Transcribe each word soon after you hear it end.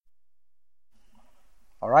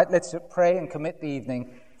right, let's pray and commit the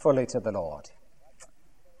evening fully to the Lord.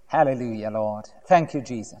 Hallelujah, Lord. Thank you,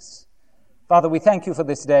 Jesus. Father, we thank you for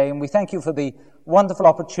this day, and we thank you for the wonderful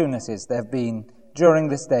opportunities there have been during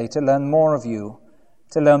this day to learn more of you,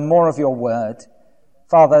 to learn more of your word.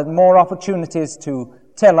 Father, more opportunities to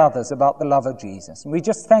tell others about the love of Jesus. And we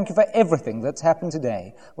just thank you for everything that's happened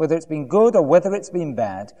today, whether it's been good or whether it's been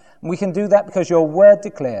bad. And we can do that because your word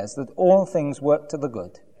declares that all things work to the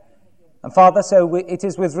good. And Father, so it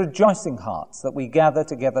is with rejoicing hearts that we gather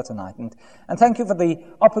together tonight. And thank you for the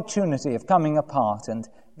opportunity of coming apart and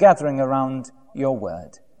gathering around your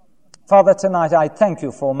word. Father, tonight I thank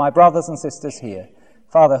you for my brothers and sisters here,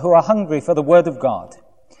 Father, who are hungry for the word of God.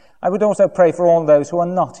 I would also pray for all those who are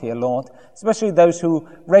not here, Lord, especially those who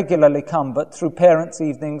regularly come, but through parents'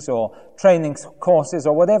 evenings or training courses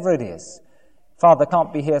or whatever it is, Father,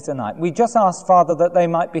 can't be here tonight. We just ask, Father, that they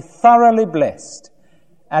might be thoroughly blessed,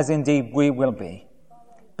 as indeed we will be.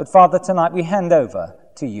 But Father, tonight we hand over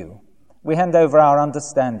to you. We hand over our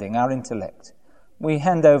understanding, our intellect. We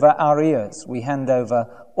hand over our ears. We hand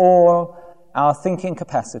over all our thinking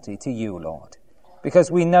capacity to you, Lord.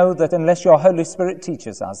 Because we know that unless your Holy Spirit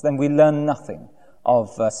teaches us, then we learn nothing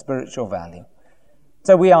of spiritual value.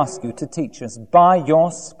 So we ask you to teach us by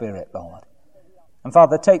your Spirit, Lord. And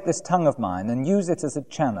Father, take this tongue of mine and use it as a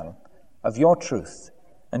channel of your truth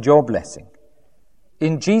and your blessing.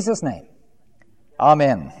 In Jesus' name,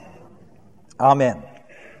 amen. Amen.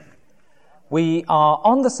 We are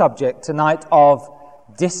on the subject tonight of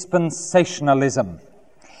dispensationalism.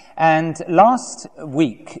 And last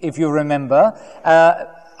week, if you remember,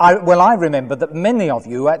 I remember that many of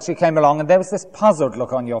you actually came along and there was this puzzled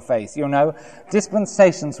look on your face, you know,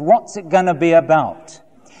 dispensations, what's it going to be about?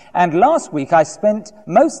 And last week I spent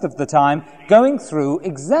most of the time going through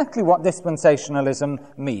exactly what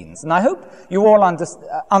dispensationalism means. And I hope you all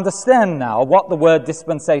understand now what the word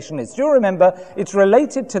dispensation is. Do you remember? It's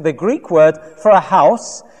related to the Greek word for a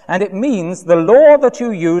house, and it means the law that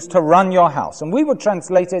you use to run your house. And we would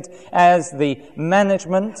translate it as the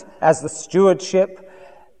management, as the stewardship.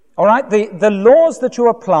 All right, the laws that you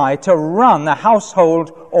apply to run a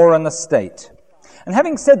household or an estate. And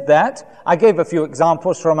having said that, I gave a few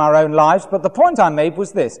examples from our own lives, but the point I made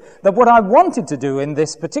was this, that what I wanted to do in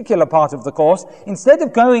this particular part of the course, instead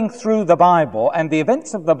of going through the Bible and the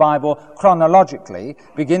events of the Bible chronologically,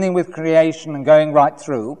 beginning with creation and going right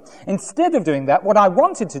through, instead of doing that, what I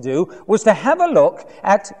wanted to do was to have a look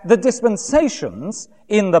at the dispensations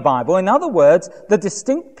in the Bible. In other words, the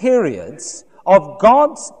distinct periods of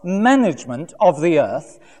God's management of the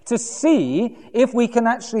earth, to see if we can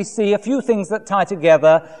actually see a few things that tie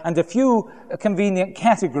together and a few convenient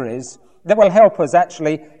categories that will help us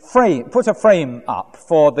actually put a frame up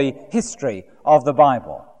for the history of the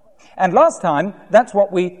Bible. And last time, that's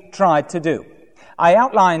what we tried to do. I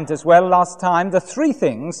outlined as well last time the three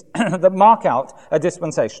things that mark out a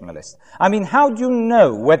dispensationalist. I mean, how do you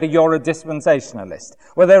know whether you're a dispensationalist?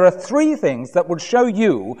 Well, there are three things that would show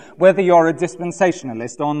you whether you're a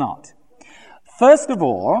dispensationalist or not. First of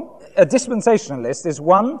all, a dispensationalist is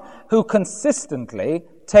one who consistently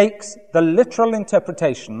takes the literal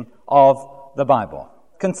interpretation of the Bible.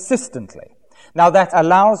 Consistently. Now that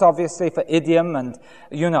allows obviously for idiom and,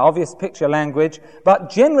 obvious picture language, but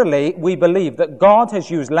generally we believe that God has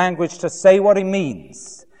used language to say what he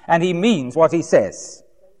means, and he means what he says.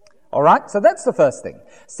 All right, so that's the first thing.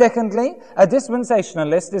 Secondly, a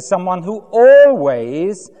dispensationalist is someone who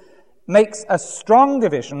always makes a strong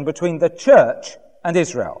division between the church and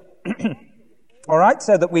Israel. All right,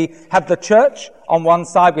 so that we have the church on one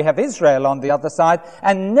side, we have Israel on the other side,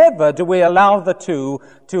 and never do we allow the two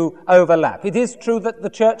to overlap. It is true that the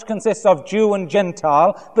church consists of Jew and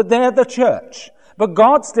Gentile, but they're the church. But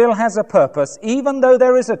God still has a purpose, even though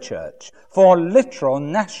there is a church, for literal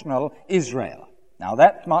national Israel. Now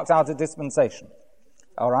that marks out a dispensation.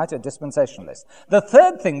 All right, a dispensationalist. The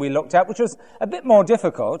third thing we looked at, which was a bit more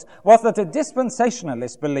difficult, was that a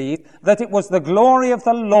dispensationalist believed that it was the glory of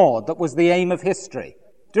the Lord that was the aim of history.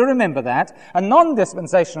 Do you remember that? A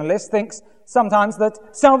non-dispensationalist thinks sometimes that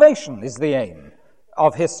salvation is the aim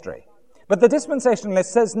of history. But the dispensationalist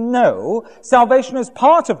says, no, salvation is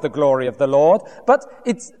part of the glory of the Lord, but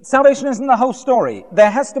salvation isn't the whole story.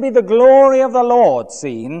 There has to be the glory of the Lord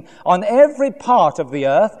seen on every part of the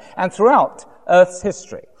earth and throughout Earth's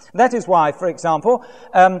history. That is why, for example,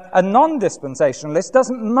 a non-dispensationalist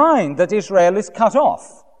doesn't mind that Israel is cut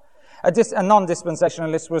off. A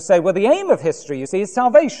non-dispensationalist will say, well, the aim of history, you see, is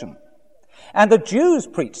salvation. And the Jews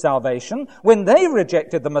preached salvation. When they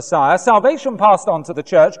rejected the Messiah, salvation passed on to the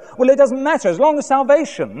church. Well, it doesn't matter as long as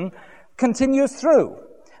salvation continues through.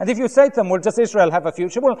 And if you say to them, well, does Israel have a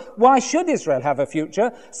future? Well, why should Israel have a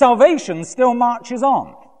future? Salvation still marches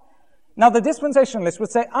on. Now, the dispensationalists would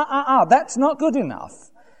say, that's not good enough.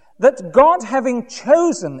 That God, having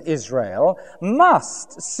chosen Israel,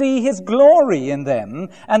 must see his glory in them,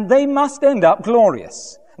 and they must end up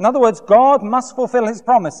glorious. In other words, God must fulfill his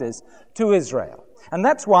promises to Israel. And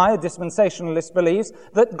that's why a dispensationalist believes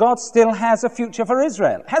that God still has a future for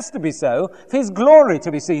Israel. It has to be so for his glory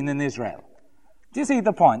to be seen in Israel. Do you see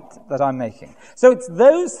the point that I'm making? So it's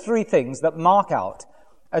those three things that mark out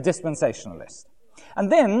a dispensationalist.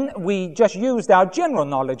 And then we just used our general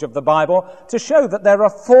knowledge of the Bible to show that there are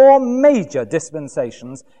four major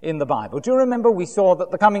dispensations in the Bible. Do you remember we saw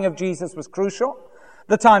that the coming of Jesus was crucial?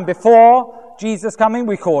 The time before Jesus' coming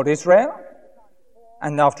we called Israel.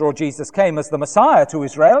 And after all, Jesus came as the Messiah to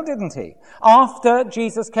Israel, didn't he? After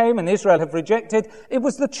Jesus came and Israel had rejected, it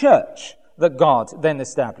was the church that God then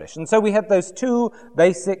established. And so we had those two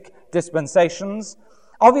basic dispensations.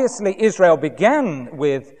 Obviously, Israel began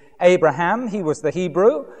with Abraham. He was the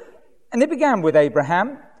Hebrew, and it began with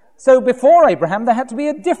Abraham. So before Abraham, there had to be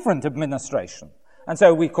a different administration. And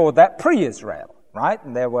so we called that pre-Israel, right?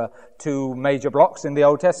 And there were two major blocks in the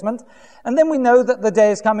Old Testament. And then we know that the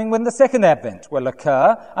day is coming when the second advent will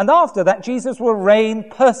occur. And after that, Jesus will reign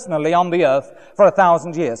personally on the earth for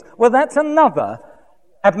 1,000 years. Well, that's another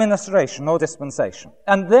administration or dispensation.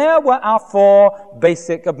 And there were our four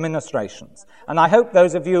basic administrations. And I hope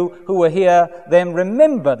those of you who were here then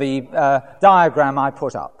remember the diagram I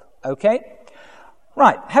put up. Okay?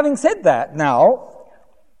 Right. Having said that, now,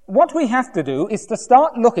 what we have to do is to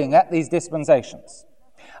start looking at these dispensations.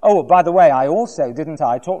 Oh, by the way, I also,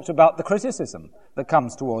 talked about the criticism that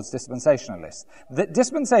comes towards dispensationalists. That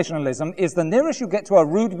dispensationalism is the nearest you get to a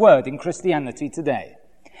rude word in Christianity today.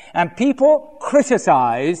 And people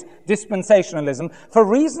criticize dispensationalism for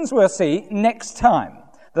reasons we'll see next time.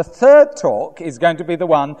 The third talk is going to be the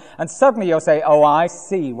one, and suddenly you'll say, oh, I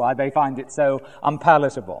see why they find it so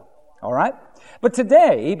unpalatable. All right? But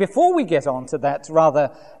today, before we get on to that rather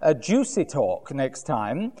juicy talk next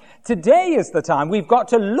time, today is the time we've got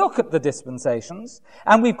to look at the dispensations,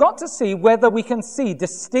 and we've got to see whether we can see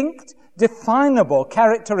distinct, definable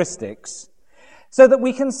characteristics so that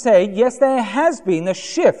we can say, yes, there has been a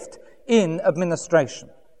shift in administration.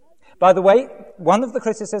 By the way, one of the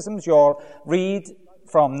criticisms you'll read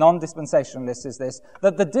from non-dispensationalists is this,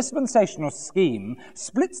 that the dispensational scheme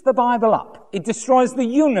splits the Bible up. It destroys the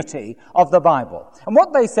unity of the Bible. And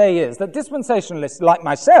what they say is that dispensationalists, like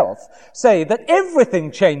myself, say that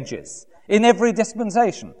everything changes in every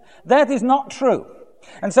dispensation. That is not true.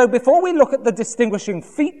 And so before we look at the distinguishing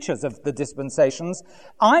features of the dispensations,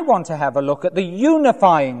 I want to have a look at the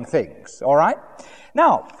unifying things, all right?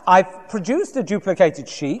 Now, I've produced a duplicated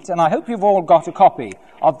sheet, and I hope you've all got a copy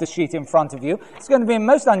of the sheet in front of you. It's going to be a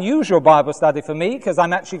most unusual Bible study for me, because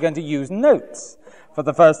I'm actually going to use notes for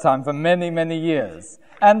the first time for many, many years.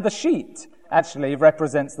 And the sheet actually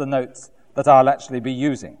represents the notes that I'll actually be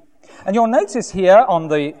using. And you'll notice here on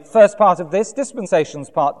the first part of this, Dispensations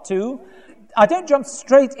Part 2, I don't jump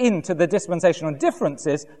straight into the dispensational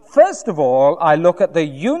differences. First of all, I look at the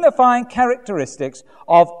unifying characteristics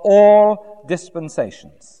of all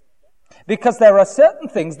dispensations. Because there are certain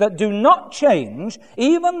things that do not change,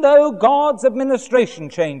 even though God's administration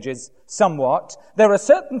changes somewhat, there are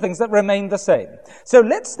certain things that remain the same. So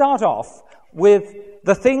let's start off with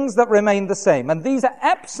the things that remain the same. And these are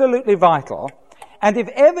absolutely vital. And if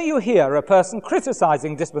ever you hear a person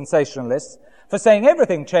criticizing dispensationalists for saying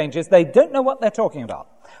everything changes, they don't know what they're talking about.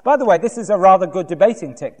 By the way, this is a rather good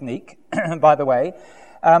debating technique, by the way,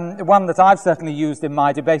 one that I've certainly used in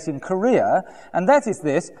my debating career, and that is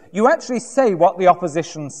this: you actually say what the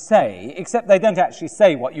opposition say, except they don't actually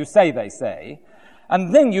say what you say they say,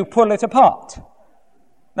 and then you pull it apart.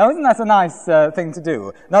 Now, isn't that a nice thing to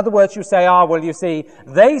do? In other words, you say, well, you see,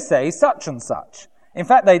 they say such and such. In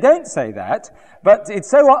fact, they don't say that, but it's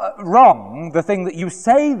so wrong, the thing that you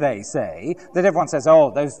say they say, that everyone says,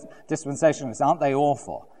 oh, those dispensationalists, aren't they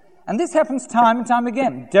awful? And this happens time and time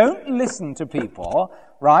again. Don't listen to people,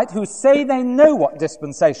 right, who say they know what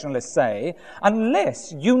dispensationalists say,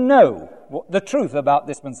 unless you know the truth about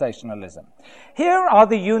dispensationalism. Here are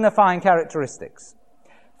the unifying characteristics.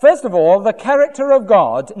 First of all, the character of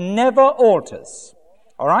God never alters.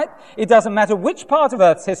 All right? It doesn't matter which part of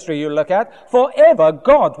Earth's history you look at, forever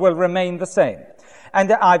God will remain the same.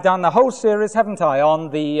 And I've done a whole series, haven't I,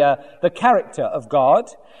 on the character of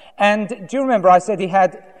God. And do you remember I said he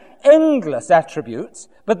had endless attributes,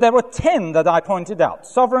 but there were 10 that I pointed out: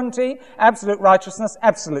 sovereignty, absolute righteousness,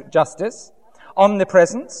 absolute justice,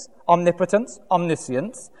 omnipresence, omnipotence,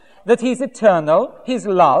 omniscience, that he's eternal, his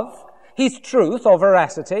love, He's truth or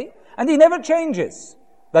veracity, and he never changes.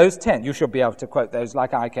 Those 10, you should be able to quote those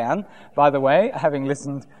like I can, by the way, having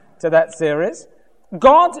listened to that series.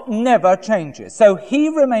 God never changes, so he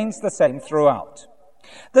remains the same throughout.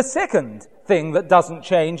 The second thing that doesn't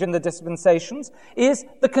change in the dispensations is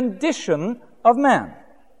the condition of man.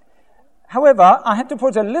 However, I had to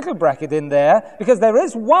put a little bracket in there because there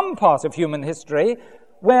is one part of human history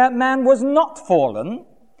where man was not fallen.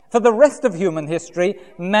 For the rest of human history,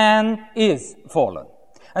 man is fallen.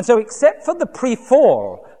 And so except for the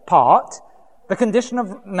pre-fall part, the condition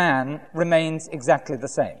of man remains exactly the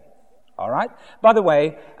same. All right? By the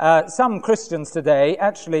way, some Christians today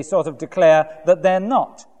actually sort of declare that they're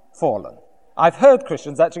not fallen. I've heard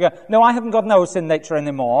Christians actually go, no, I haven't got no sin nature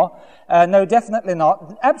anymore. No, definitely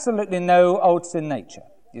not. Absolutely no old sin nature,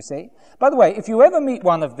 you see. By the way, if you ever meet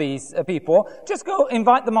one of these people, just go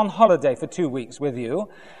invite them on holiday for 2 weeks with you.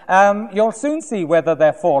 You'll soon see whether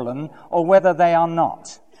they're fallen or whether they are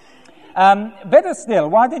not. Better still,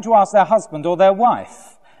 why did you ask their husband or their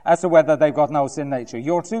wife as to whether they've got no sin nature?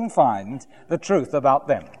 You'll soon find the truth about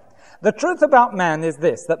them. The truth about man is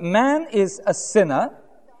this, that man is a sinner,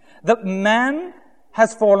 that man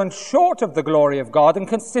has fallen short of the glory of God, and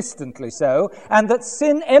consistently so, and that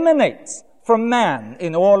sin emanates from man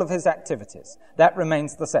in all of his activities. That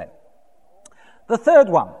remains the same. The third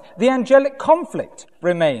one, the angelic conflict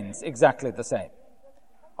remains exactly the same.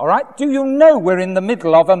 All right? Do you know we're in the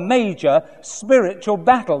middle of a major spiritual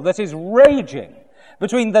battle that is raging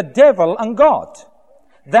between the devil and God?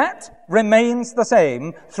 That remains the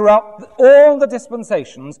same throughout all the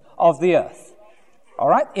dispensations of the earth. All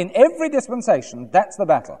right? In every dispensation, that's the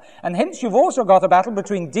battle. And hence you've also got a battle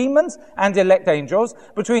between demons and elect angels,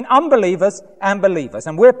 between unbelievers and believers.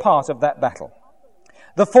 And we're part of that battle.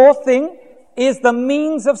 The fourth thing is the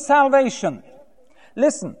means of salvation.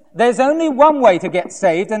 Listen, there's only one way to get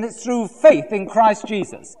saved, and it's through faith in Christ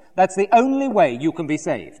Jesus. That's the only way you can be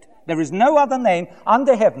saved. There is no other name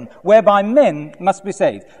under heaven whereby men must be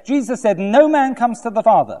saved. Jesus said, no man comes to the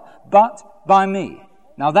Father but by me.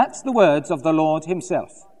 Now, that's the words of the Lord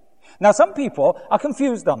himself. Now, some people are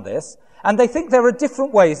confused on this, and they think there are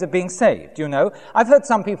different ways of being saved, you know. I've heard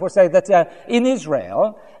some people say that in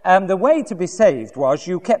Israel, the way to be saved was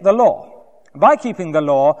you kept the law. By keeping the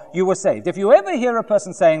law, you were saved. If you ever hear a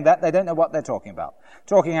person saying that, they don't know what they're talking about.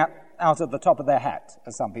 Talking out of the top of their hat,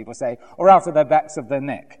 as some people say, or out of the backs of their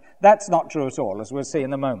neck. That's not true at all, as we'll see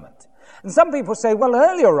in a moment. And some people say, well,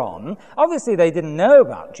 earlier on, obviously they didn't know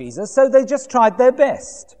about Jesus, so they just tried their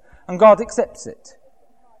best, and God accepts it.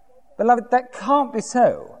 Beloved, that can't be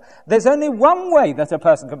so. There's only one way that a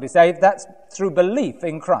person can be saved, that's through belief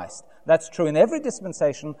in Christ. That's true in every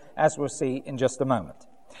dispensation, as we'll see in just a moment.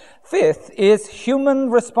 Fifth is human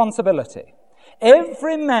responsibility.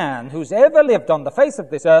 Every man who's ever lived on the face of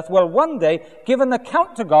this earth will one day give an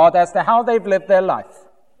account to God as to how they've lived their life.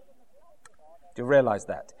 Do you realize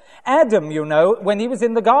that? Adam, you know, when he was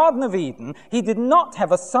in the Garden of Eden, he did not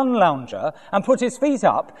have a sun lounger and put his feet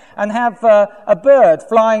up and have a bird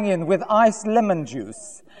flying in with iced lemon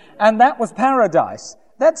juice. And that was paradise.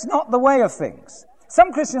 That's not the way of things.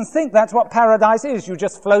 Some Christians think that's what paradise is. You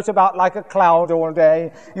just float about like a cloud all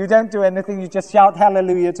day. You don't do anything. You just shout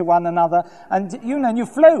hallelujah to one another. And, you know, you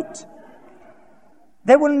float.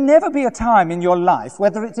 There will never be a time in your life,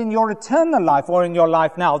 whether it's in your eternal life or in your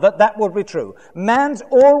life now, that will be true. Man's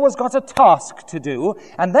always got a task to do,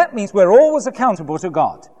 and that means we're always accountable to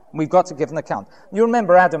God. We've got to give an account. You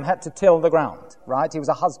remember Adam had to till the ground, right? He was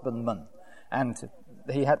a husbandman, and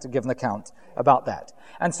he had to give an account about that.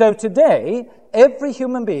 And so today, every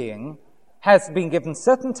human being has been given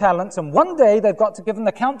certain talents, and one day they've got to give an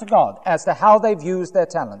account to God as to how they've used their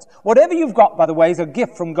talents. Whatever you've got, by the way, is a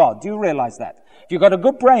gift from God. Do you realize that? If you've got a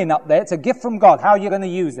good brain up there, it's a gift from God. How are you going to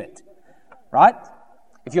use it? Right?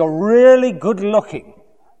 If you're really good looking,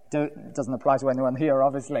 it doesn't apply to anyone here,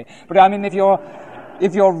 obviously, but I mean, if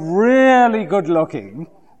you're really good looking,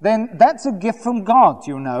 then that's a gift from God,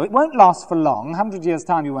 you know. It won't last for long. 100 years'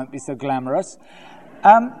 time, you won't be so glamorous.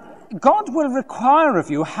 God will require of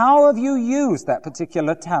you, how have you used that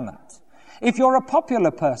particular talent? If you're a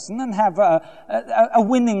popular person and have a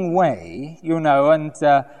winning way, you know, and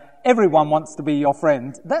everyone wants to be your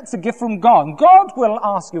friend, that's a gift from God. God will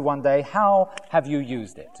ask you one day, how have you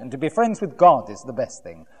used it? And to be friends with God is the best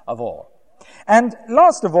thing of all. And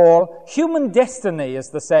last of all, human destiny is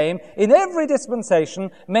the same. In every dispensation,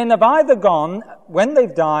 men have either gone, when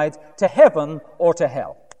they've died, to heaven or to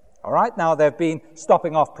hell. All right, now there have been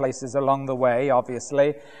stopping off places along the way,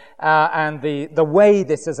 obviously, and the way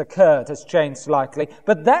this has occurred has changed slightly,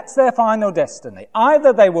 but that's their final destiny.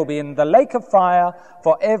 Either they will be in the lake of fire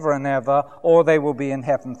forever and ever, or they will be in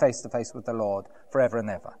heaven face to face with the Lord forever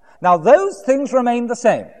and ever. Now, those things remain the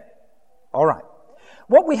same. All right.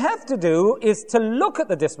 What we have to do is to look at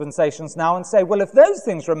the dispensations now and say, well, if those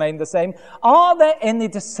things remain the same, are there any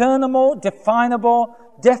discernible, definable,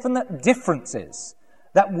 definite differences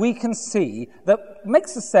that we can see that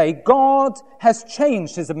makes us say God has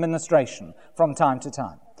changed his administration from time to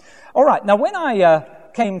time? All right, now when I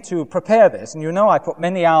came to prepare this, and you know I put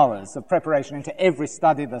many hours of preparation into every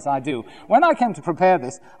study that I do, when I came to prepare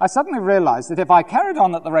this, I suddenly realized that if I carried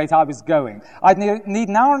on at the rate I was going, I'd need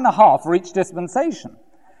an hour and a half for each dispensation.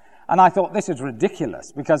 And I thought, this is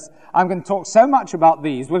ridiculous, because I'm going to talk so much about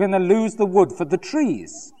these, we're going to lose the wood for the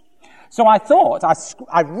trees. So I thought,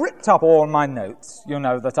 I ripped up all my notes,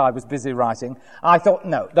 that I was busy writing. I thought,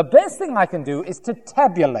 no, the best thing I can do is to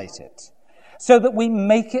tabulate it so that we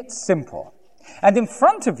make it simple. And in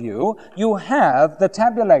front of you, you have the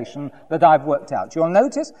tabulation that I've worked out. You'll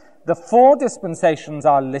notice the 4 dispensations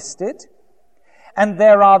are listed, and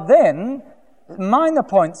there are then minor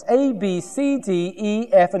points A, B, C, D,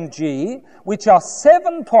 E, F, and G, which are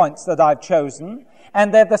 7 points that I've chosen,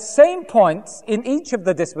 and they're the same points in each of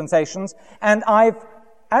the dispensations, and I've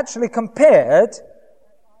actually compared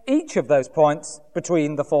each of those points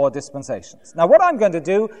between the 4 dispensations. Now, what I'm going to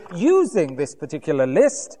do, using this particular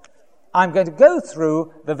list, I'm going to go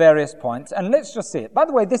through the various points, and let's just see it. By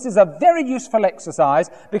the way, this is a very useful exercise,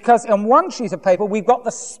 because on one sheet of paper, we've got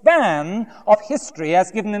the span of history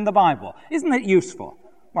as given in the Bible. Isn't it useful?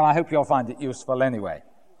 Well, I hope you'll find it useful anyway.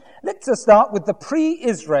 Let's start with the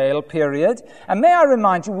pre-Israel period, and may I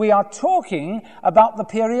remind you, we are talking about the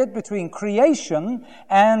period between creation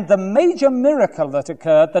and the major miracle that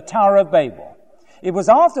occurred, the Tower of Babel. It was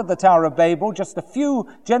after the Tower of Babel, just a few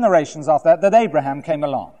generations after that Abraham came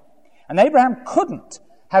along. And Abraham couldn't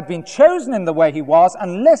have been chosen in the way he was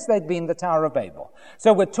unless they'd been the Tower of Babel.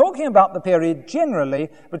 So we're talking about the period generally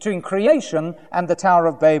between creation and the Tower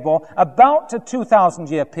of Babel, about a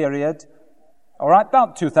 2,000-year period, all right,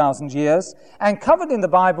 about 2,000 years, and covered in the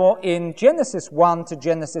Bible in Genesis 1 to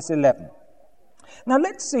Genesis 11. Now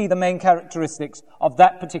let's see the main characteristics of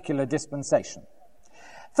that particular dispensation.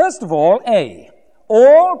 First of all,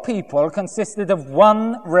 all people consisted of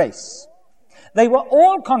one race. They were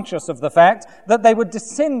all conscious of the fact that they were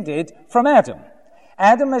descended from Adam.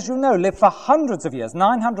 Adam, as you know, lived for hundreds of years,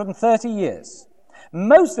 930 years.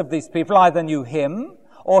 Most of these people either knew him,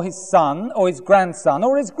 or his son, or his grandson,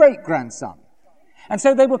 or his great-grandson. And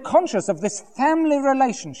so they were conscious of this family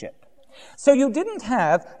relationship. So you didn't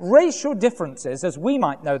have racial differences, as we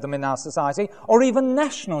might know them in our society, or even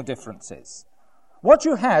national differences. What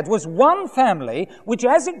you had was one family, which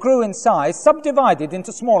as it grew in size, subdivided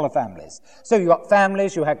into smaller families. So you got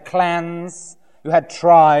families, you had clans, you had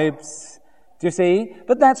tribes, do you see?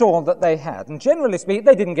 But that's all that they had. And generally speaking,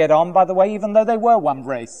 they didn't get on, by the way, even though they were one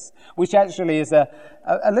race, which actually is a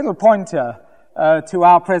little pointer to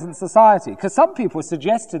our present society. Because some people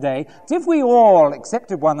suggest today that if we all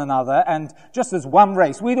accepted one another and just as one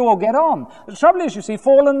race, we'd all get on. The trouble is, you see,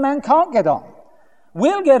 fallen man can't get on.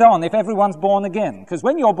 We'll get on if everyone's born again, because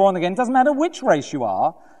when you're born again, it doesn't matter which race you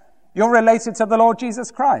are, you're related to the Lord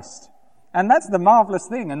Jesus Christ. And that's the marvelous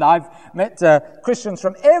thing. And I've met Christians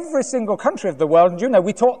from every single country of the world, and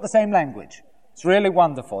we talk the same language. It's really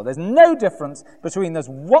wonderful. There's no difference between us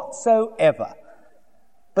whatsoever.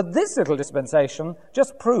 But this little dispensation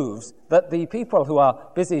just proves that the people who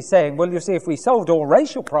are busy saying, well, you see, if we solved all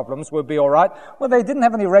racial problems, we'd be all right. Well, they didn't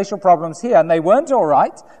have any racial problems here, and they weren't all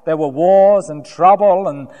right. There were wars and trouble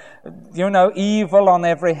and, evil on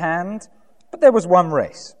every hand. But there was one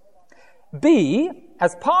race. B,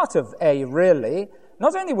 as part of A, really,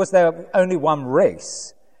 not only was there only one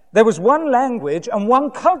race, there was one language and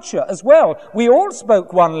one culture as well. We all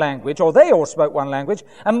spoke one language, or they all spoke one language,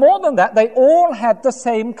 and more than that, they all had the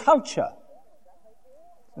same culture.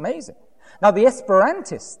 Amazing. Now, the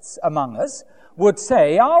Esperantists among us would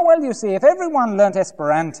say, you see, if everyone learnt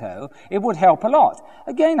Esperanto, it would help a lot.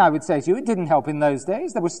 Again, I would say to you, it didn't help in those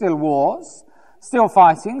days. There were still wars, still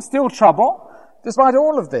fighting, still trouble, despite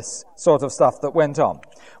all of this sort of stuff that went on.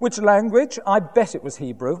 Which language? I bet it was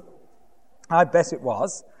Hebrew. I bet it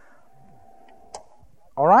was.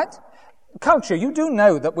 All right? Culture. You do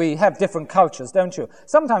know that we have different cultures, don't you?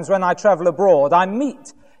 Sometimes when I travel abroad, I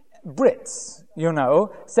meet Brits,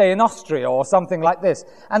 say in Austria or something like this.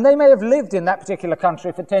 And they may have lived in that particular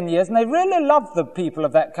country for 10 years, and they really love the people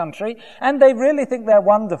of that country, and they really think they're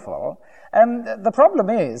wonderful. The problem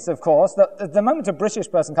is, of course, that the moment a British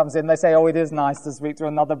person comes in, they say, oh, it is nice to speak to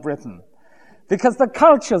another Briton. Because the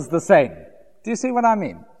culture's the same. Do you see what I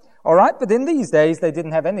mean? All right, but in these days, they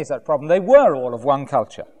didn't have any such problem. They were all of one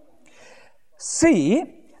culture. C,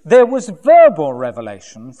 there was verbal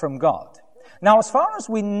revelation from God. Now, as far as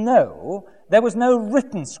we know, there was no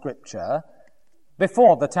written scripture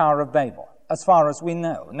before the Tower of Babel, as far as we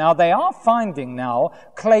know. Now, they are finding now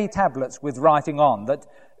clay tablets with writing on that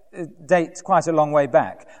date quite a long way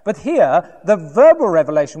back. But here, the verbal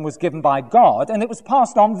revelation was given by God, and it was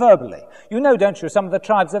passed on verbally. You know, don't you, some of the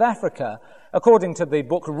tribes of Africa, according to the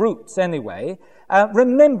book Roots anyway,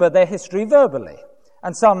 remember their history verbally.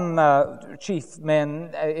 And some chief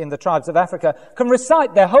men in the tribes of Africa can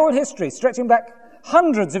recite their whole history, stretching back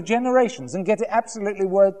hundreds of generations, and get it absolutely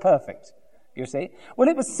word perfect. You see? Well,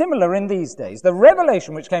 it was similar in these days. The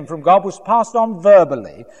revelation which came from God was passed on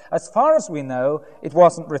verbally. As far as we know, it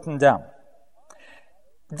wasn't written down.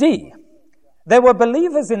 D, there were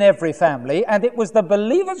believers in every family, and it was the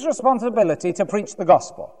believer's responsibility to preach the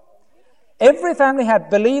gospel. Every family had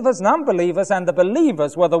believers and unbelievers, and the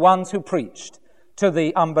believers were the ones who preached to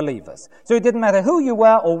the unbelievers. So it didn't matter who you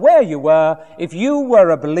were or where you were. If you were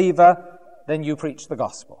a believer, then you preached the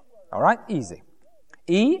gospel. All right? Easy.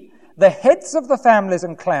 E, the heads of the families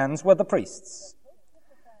and clans were the priests.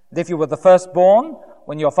 And if you were the firstborn,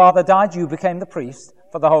 when your father died, you became the priest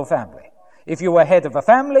for the whole family. If you were head of a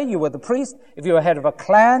family, you were the priest. If you were head of a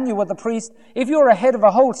clan, you were the priest. If you were a head of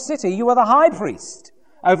a whole city, you were the high priest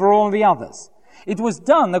over all the others. It was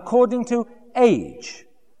done according to age,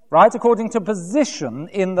 right? According to position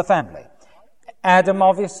in the family. Adam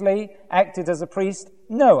obviously acted as a priest.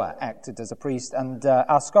 Noah acted as a priest, and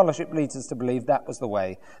our scholarship leads us to believe that was the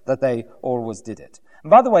way that they always did it. And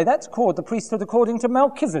by the way, that's called the priesthood according to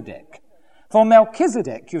Melchizedek. For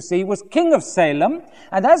Melchizedek, you see, was king of Salem,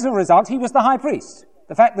 and as a result, he was the high priest.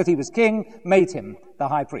 The fact that he was king made him the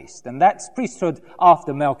high priest, and that's priesthood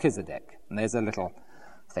after Melchizedek. And there's a little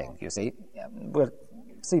thing, you see. We'll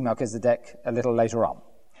see Melchizedek a little later on.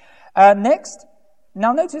 Next,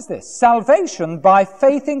 now notice this, salvation by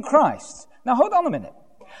faith in Christ. Now hold on a minute.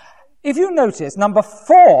 If you notice, number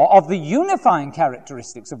 4 of the unifying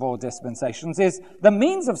characteristics of all dispensations is the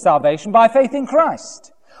means of salvation by faith in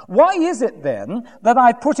Christ. Why is it then that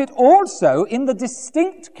I put it also in the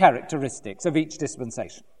distinct characteristics of each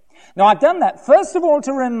dispensation? Now, I've done that, first of all,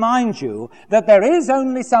 to remind you that there is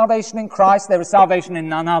only salvation in Christ, there is salvation in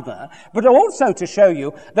none other, but also to show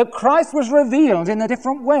you that Christ was revealed in a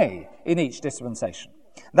different way in each dispensation.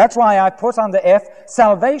 That's why I put under F,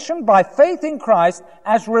 salvation by faith in Christ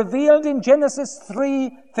as revealed in Genesis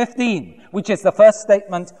 3:15, which is the first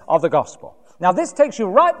statement of the gospel. Now, this takes you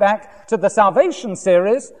right back to the salvation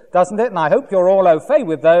series, doesn't it? And I hope you're all au fait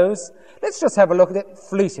with those. Let's just have a look at it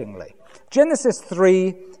fleetingly. Genesis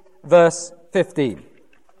 3, verse 15.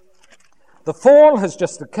 The fall has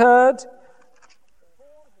just occurred,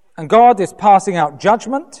 and God is passing out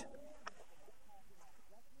judgment.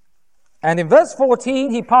 And in verse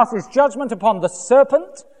 14, he passes judgment upon the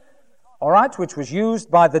serpent, all right, which was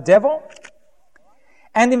used by the devil.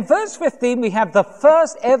 And in verse 15, we have the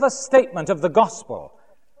first ever statement of the gospel,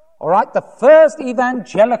 all right, the first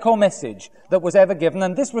evangelical message that was ever given.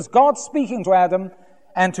 And this was God speaking to Adam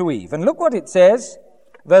and to Eve. And look what it says,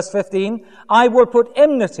 verse 15, I will put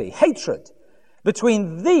enmity, hatred,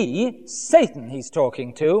 between thee, Satan he's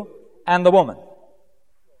talking to, and the woman.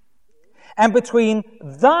 And between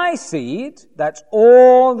thy seed, that's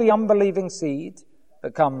all the unbelieving seed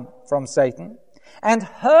that come from Satan, and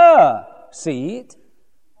her seed,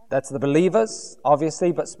 that's the believers,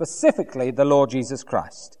 obviously, but specifically the Lord Jesus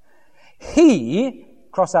Christ. He,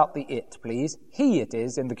 cross out the it, please, he it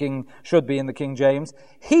is, should be in the King James,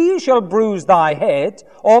 he shall bruise thy head,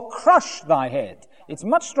 or crush thy head. It's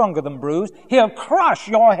much stronger than bruise. He'll crush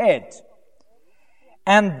your head.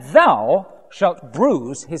 And thou shalt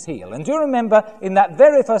bruise his heel. And do you remember in that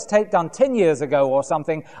very first tape done 10 years ago or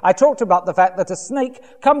something, I talked about the fact that a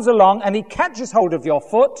snake comes along and he catches hold of your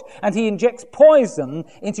foot and he injects poison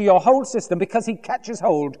into your whole system because he catches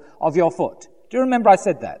hold of your foot. Do you remember I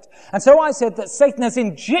said that? And so I said that Satan has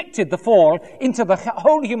injected the fall into the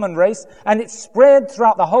whole human race, and it's spread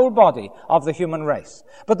throughout the whole body of the human race.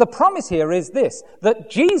 But the promise here is this, that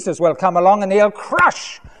Jesus will come along and he'll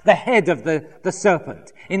crush the head of the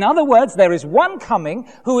serpent. In other words, there is one coming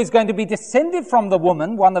who is going to be descended from the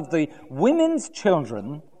woman, one of the women's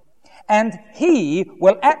children, and he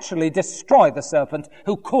will actually destroy the serpent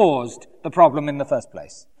who caused the problem in the first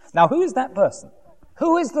place. Now, who is that person?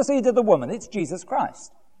 Who is the seed of the woman? It's Jesus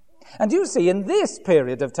Christ. And you see, in this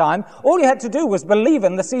period of time, all you had to do was believe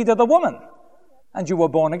in the seed of the woman, and you were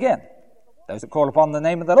born again. Those that call upon the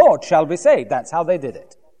name of the Lord shall be saved. That's how they did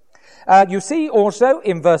it. You see also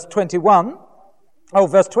in verse 20,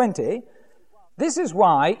 this is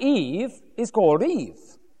why Eve is called Eve.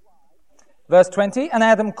 Verse 20, and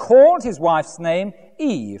Adam called his wife's name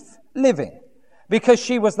Eve, living, because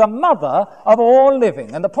she was the mother of all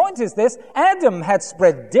living. And the point is this: Adam had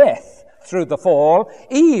spread death through the fall.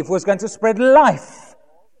 Eve was going to spread life.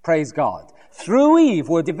 Praise God. Through Eve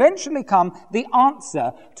would eventually come the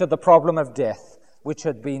answer to the problem of death, which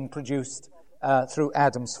had been produced through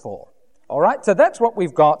Adam's fall. All right, so that's what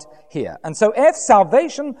we've got here. And so F,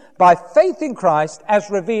 salvation by faith in Christ as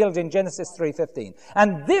revealed in Genesis 3:15.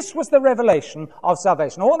 And this was the revelation of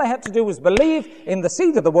salvation. All they had to do was believe in the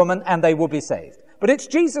seed of the woman and they would be saved. But it's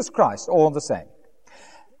Jesus Christ all the same.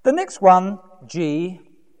 The next one, G,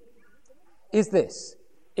 is this.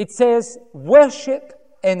 It says worship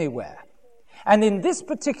anywhere. And in this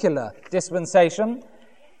particular dispensation,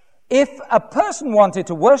 if a person wanted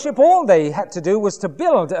to worship, all they had to do was to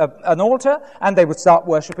build an altar and they would start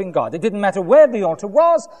worshiping God. It didn't matter where the altar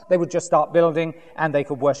was, they would just start building and they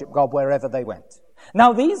could worship God wherever they went.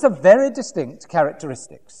 Now, these are very distinct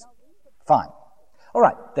characteristics. Fine. All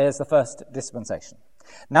right, there's the first dispensation.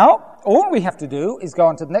 Now, all we have to do is go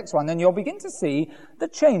on to the next one and you'll begin to see the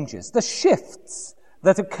changes, the shifts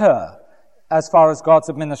that occur as far as God's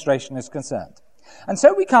administration is concerned. And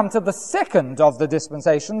so we come to the second of the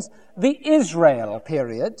dispensations, the Israel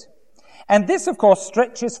period. And this, of course,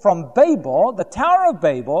 stretches from Babel, the Tower of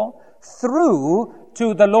Babel, through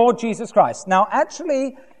to the Lord Jesus Christ. Now,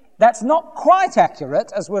 actually, that's not quite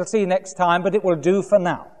accurate, as we'll see next time, but it will do for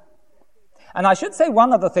now. And I should say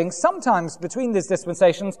one other thing. Sometimes between these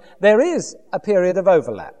dispensations, there is a period of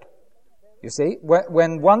overlap. You see,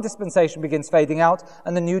 when one dispensation begins fading out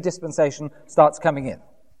and the new dispensation starts coming in.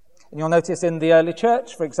 And you'll notice in the early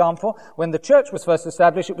church, for example, when the church was first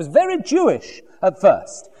established, it was very Jewish at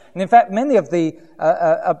first. And in fact, many of the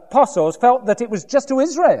apostles felt that it was just to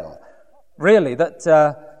Israel, really,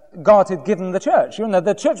 that God had given the church. You know,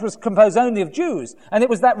 the church was composed only of Jews. And it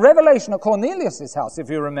was that revelation at Cornelius' house, if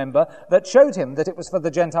you remember, that showed him that it was for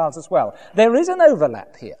the Gentiles as well. There is an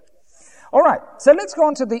overlap here. All right, so let's go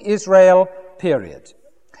on to the Israel period.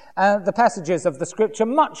 The passages of the Scripture,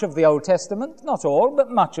 much of the Old Testament, not all,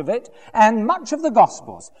 but much of it, and much of the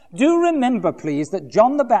Gospels. Do remember, please, that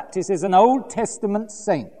John the Baptist is an Old Testament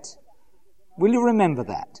saint. Will you remember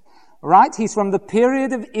that? Right? He's from the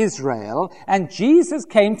period of Israel, and Jesus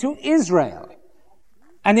came to Israel.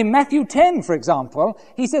 And in Matthew 10, for example,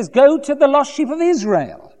 he says, go to the lost sheep of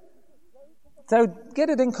Israel. So get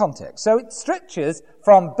it in context. So it stretches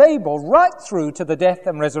from Babel right through to the death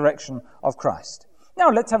and resurrection of Christ. Now,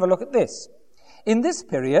 let's have a look at this. In this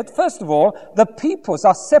period, first of all, the peoples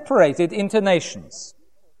are separated into nations.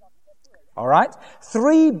 All right?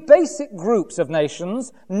 3 basic groups of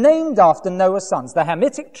nations named after Noah's sons. The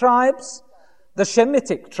Hamitic tribes, the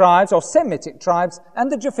Shemitic tribes, or Semitic tribes, and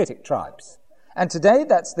the Japhetic tribes. And today,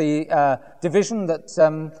 that's the division that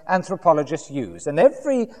anthropologists use. And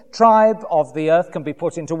every tribe of the earth can be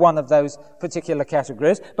put into one of those particular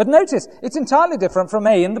categories. But notice, it's entirely different from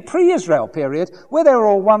in the pre-Israel period, where they were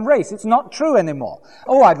all one race. It's not true anymore.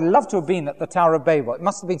 Oh, I'd love to have been at the Tower of Babel. It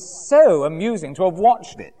must have been so amusing to have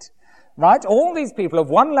watched it. Right? All these people of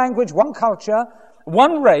one language, one culture,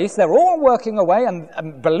 one race, they're all working away,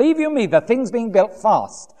 and believe you me, the thing's being built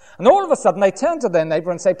fast. And all of a sudden they turn to their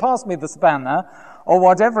neighbour and say, pass me the spanner, or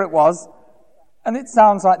whatever it was, and it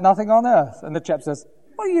sounds like nothing on earth. And the chap says,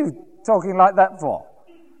 what are you talking like that for?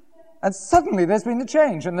 And suddenly there's been a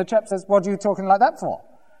change, and the chap says, what are you talking like that for?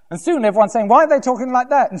 And soon everyone's saying, why are they talking like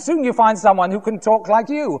that? And soon you find someone who can talk like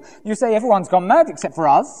you. You say, everyone's gone mad except for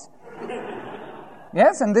us.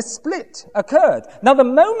 Yes, and this split occurred. Now, the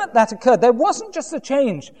moment that occurred, there wasn't just a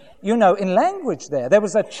change, in language there. There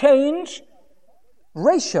was a change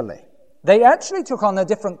racially. They actually took on a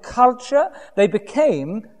different culture. They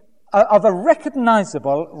became of a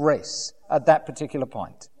recognizable race at that particular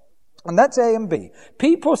point. And that's A and B.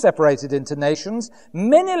 People separated into nations,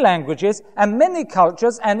 many languages and many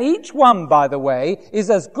cultures, and each one, by the way, is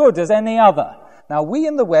as good as any other. Now, we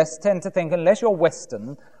in the West tend to think, unless you're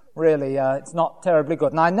Western, really, it's not terribly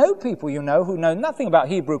good. And I know people, who know nothing about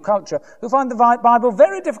Hebrew culture, who find the Bible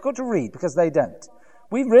very difficult to read because they don't.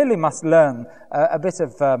 We really must learn a bit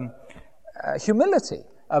of humility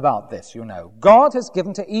about this, God has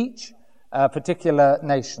given to each particular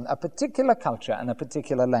nation a particular culture and a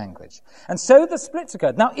particular language. And so the splits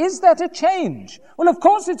occurred. Now, is that a change? Well, of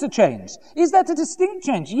course it's a change. Is that a distinct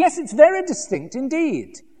change? Yes, it's very distinct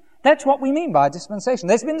indeed. That's what we mean by dispensation.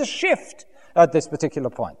 There's been a shift at this particular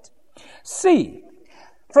point. C,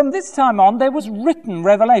 from this time on, there was written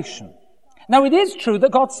revelation. Now, it is true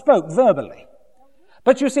that God spoke verbally.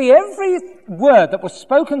 But you see, every word that was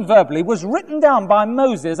spoken verbally was written down by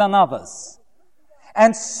Moses and others.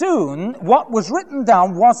 And soon, what was written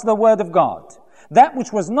down was the word of God. That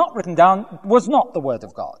which was not written down was not the word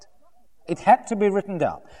of God. It had to be written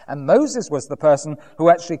down. And Moses was the person who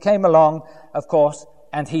actually came along, of course,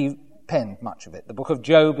 and he penned much of it. The book of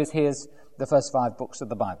Job is his. The first 5 books of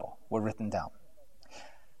the Bible were written down.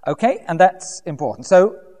 Okay, and that's important.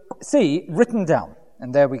 So, see, written down.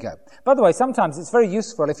 And there we go. By the way, sometimes it's very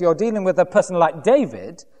useful if you're dealing with a person like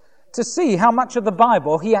David to see how much of the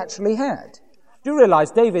Bible he actually had. Do you realize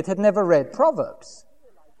David had never read Proverbs?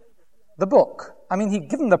 The book. I mean, he'd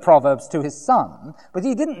given the Proverbs to his son, but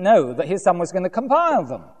he didn't know that his son was going to compile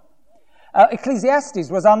them. Ecclesiastes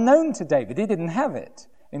was unknown to David. He didn't have it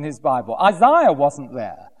in his Bible. Isaiah wasn't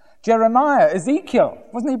there. Jeremiah, Ezekiel,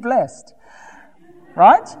 wasn't he blessed?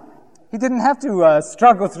 Right? He didn't have to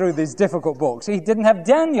struggle through these difficult books. He didn't have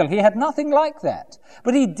Daniel. He had nothing like that.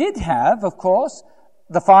 But he did have, of course,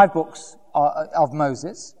 the 5 books of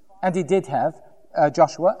Moses, and he did have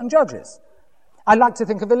Joshua and Judges. I like to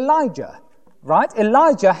think of Elijah, right?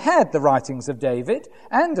 Elijah had the writings of David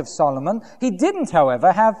and of Solomon. He didn't,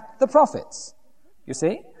 however, have the prophets, you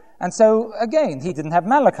see? And so, again, he didn't have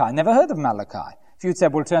Malachi. Never heard of Malachi. If you'd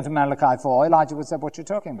said, well, turn to Malachi 4, Elijah would say, what are you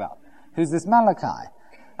talking about? Who's this Malachi?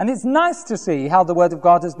 And it's nice to see how the Word of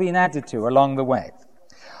God has been added to along the way.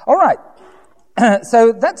 All right.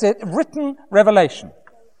 So that's it. Written revelation.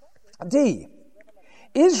 D.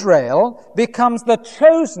 Israel becomes the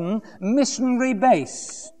chosen missionary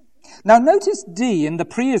base. Now notice D in the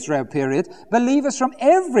pre-Israel period, believers from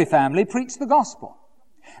every family preach the gospel.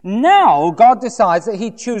 Now God decides that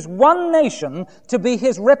he'd choose one nation to be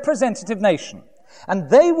his representative nation. And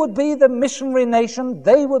they would be the missionary nation.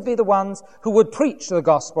 They would be the ones who would preach the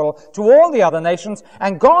gospel to all the other nations.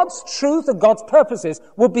 And God's truth and God's purposes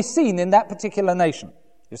would be seen in that particular nation.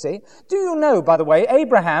 You see? Do you know, by the way,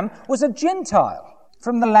 Abraham was a Gentile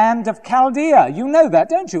from the land of Chaldea. You know that,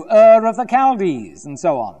 don't you? Ur of the Chaldees and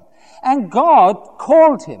so on. And God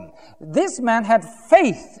called him. This man had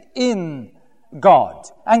faith in God.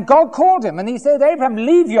 And God called him and he said, Abraham,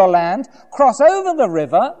 leave your land, cross over the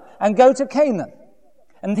river and go to Canaan.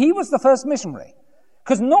 And he was the first missionary.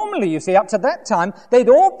 Because normally, you see, up to that time, they'd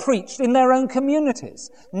all preached in their own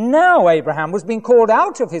communities. Now Abraham was being called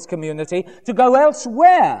out of his community to go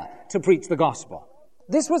elsewhere to preach the gospel.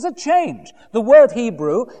 This was a change. The word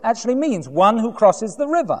Hebrew actually means one who crosses the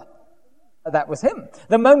river. That was him.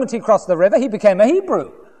 The moment he crossed the river, he became a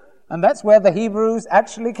Hebrew. And that's where the Hebrews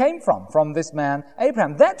actually came from this man,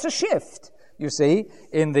 Abraham. That's a shift, you see,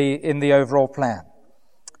 in the overall plan.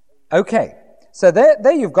 Okay. So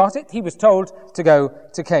there you've got it. He was told to go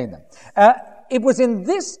to Canaan. It was in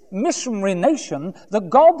this missionary nation that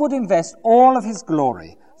God would invest all of his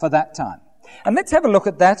glory for that time. And let's have a look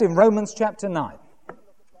at that in Romans chapter 9.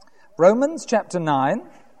 Romans chapter 9,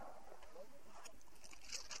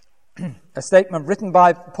 a statement written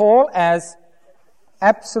by Paul as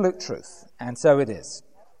absolute truth. And so it is.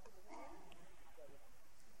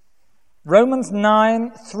 Romans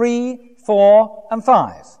 9, 3, 4, and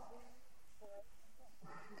 5.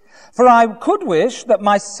 For I could wish that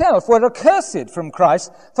myself were accursed from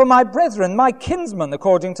Christ for my brethren, my kinsmen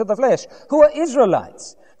according to the flesh, who are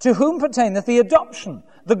Israelites, to whom pertaineth the adoption,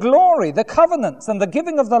 the glory, the covenants, and the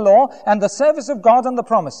giving of the law, and the service of God and the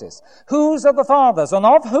promises, whose are the fathers, and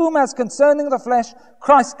of whom, as concerning the flesh,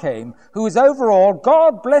 Christ came, who is over all,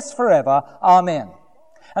 God bless forever. Amen.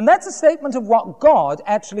 And that's a statement of what God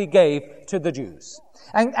actually gave to the Jews.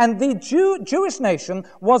 And the Jewish nation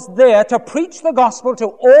was there to preach the gospel to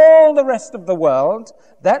all the rest of the world.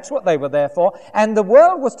 That's what they were there for. And the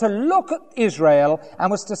world was to look at Israel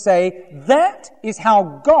and was to say, that is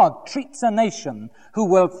how God treats a nation who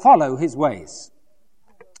will follow his ways.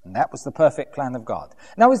 And that was the perfect plan of God.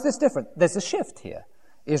 Now, is this different? There's a shift here.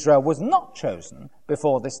 Israel was not chosen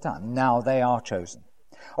before this time. Now they are chosen.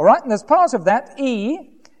 All right, and as part of that,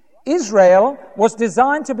 Israel was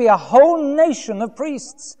designed to be a whole nation of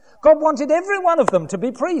priests. God wanted every one of them to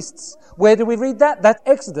be priests. Where do we read that? That's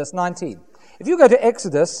Exodus 19. If you go to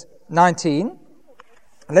Exodus 19,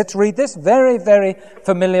 let's read this very, very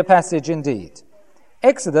familiar passage indeed.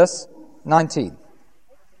 Exodus 19.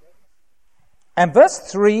 And verse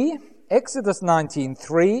 3, Exodus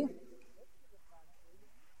 19:3.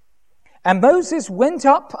 And Moses went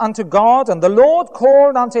up unto God, and the Lord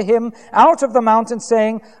called unto him out of the mountain,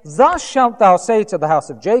 saying, Thus shalt thou say to the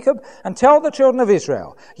house of Jacob, and tell the children of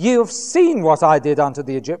Israel, Ye have seen what I did unto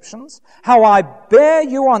the Egyptians, how I bare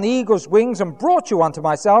you on eagle's wings, and brought you unto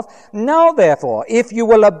myself. Now therefore, if you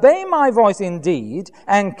will obey my voice indeed,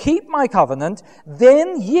 and keep my covenant,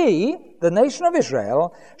 then ye, the nation of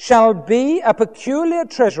Israel, shall be a peculiar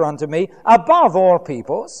treasure unto me above all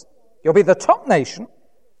peoples. You'll be the top nation.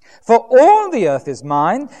 For all the earth is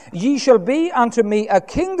mine, ye shall be unto me a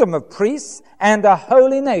kingdom of priests and a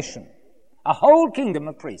holy nation. A whole kingdom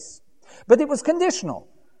of priests. But it was conditional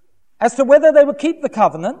as to whether they would keep the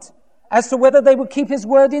covenant, as to whether they would keep his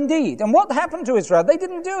word indeed. And what happened to Israel? They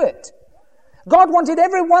didn't do it. God wanted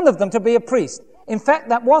every one of them to be a priest. In fact,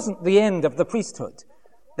 that wasn't the end of the priesthood.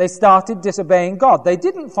 They started disobeying God. They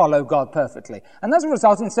didn't follow God perfectly. And as a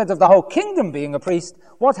result, instead of the whole kingdom being a priest,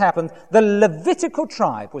 what happened? The Levitical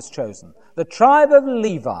tribe was chosen. The tribe of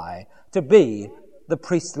Levi to be the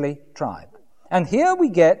priestly tribe. And here we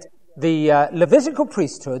get the Levitical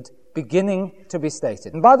priesthood beginning to be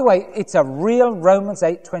stated. And by the way, it's a real Romans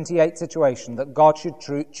 8:28 situation that God should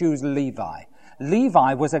choose Levi.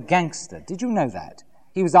 Levi was a gangster. Did you know that?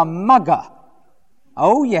 He was a mugger.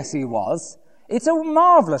 Oh, yes, he was. It's a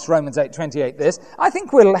marvellous Romans 8:28, this. I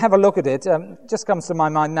think we'll have a look at it. Just comes to my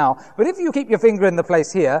mind now. But if you keep your finger in the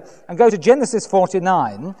place here and go to Genesis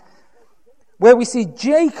 49, where we see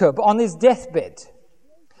Jacob on his deathbed.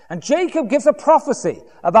 And Jacob gives a prophecy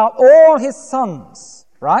about all his sons,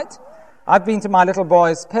 right? I've been to my little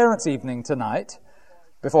boy's parents' evening tonight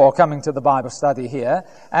before coming to the Bible study here.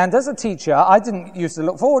 And as a teacher, I didn't used to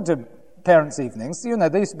look forward to parents' evenings. You know,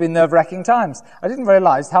 they used to be nerve-wracking times. I didn't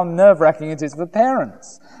realize how nerve-wracking it is for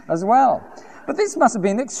parents as well. But this must have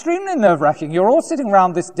been extremely nerve-wracking. You're all sitting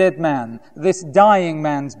around this dead man, this dying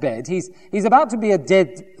man's bed. He's about to be a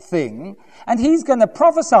dead thing, and he's going to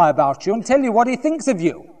prophesy about you and tell you what he thinks of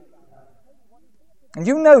you. And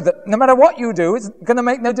you know that no matter what you do, it's going to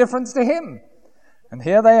make no difference to him. And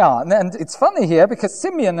here they are. And it's funny here because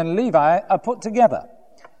Simeon and Levi are put together.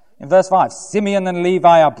 In verse 5, Simeon and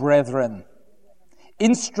Levi are brethren.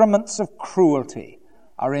 Instruments of cruelty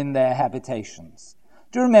are in their habitations.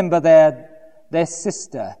 Do you remember their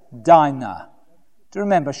sister, Dinah? Do you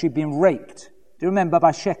remember she'd been raped? Do you remember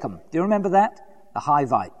by Shechem? Do you remember that? The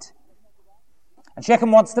Hivite. And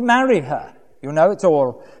Shechem wants to marry her. You know, it's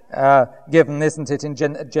all given, isn't it, in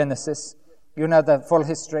Genesis? You know the full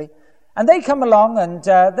history. And they come along and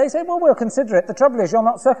they say, well, we'll consider it. The trouble is you're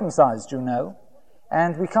not circumcised, you know.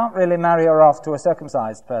 And we can't really marry her off to a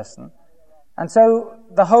circumcised person. And so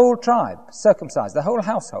the whole tribe circumcised, the whole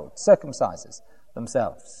household circumcises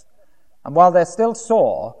themselves. And while they're still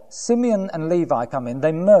sore, Simeon and Levi come in,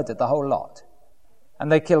 they murdered the whole lot. And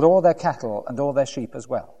they killed all their cattle and all their sheep as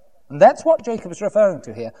well. And that's what Jacob is referring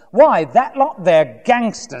to here. Why? That lot, they're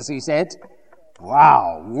gangsters, he said.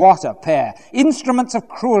 Wow, what a pair. Instruments of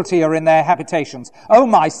cruelty are in their habitations. O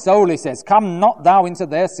my soul, he says, come not thou into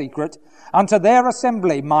their secret. Unto their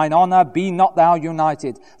assembly mine honour be not thou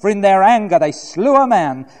united. For in their anger they slew a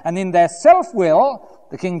man, and in their self-will,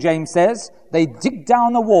 the King James says, they digged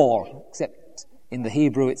down a wall. Except in the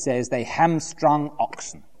Hebrew it says they hamstrung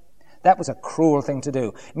oxen. That was a cruel thing to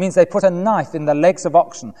do. It means they put a knife in the legs of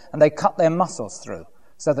oxen and they cut their muscles through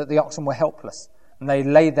so that the oxen were helpless and they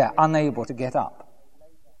lay there unable to get up.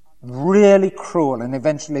 Really cruel, and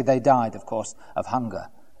eventually they died, of course, of hunger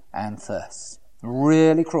and thirst.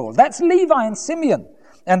 Really cruel. That's Levi and Simeon.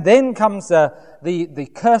 And then comes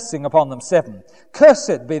the cursing upon them, 7.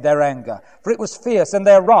 Cursed be their anger, for it was fierce, and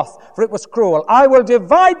their wrath, for it was cruel. I will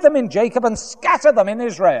divide them in Jacob and scatter them in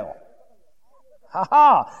Israel.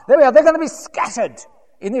 Ha! There we are. They're going to be scattered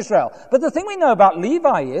in Israel. But the thing we know about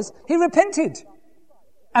Levi is he repented.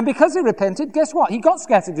 And because he repented, guess what? He got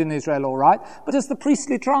scattered in Israel, all right, but as the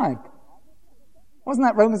priestly tribe. Wasn't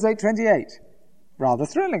that Romans 8:28? Rather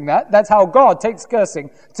thrilling, that. That's how God takes cursing,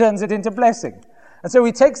 turns it into blessing. And so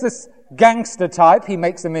he takes this gangster type, he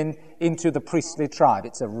makes them into the priestly tribe.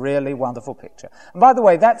 It's a really wonderful picture. And by the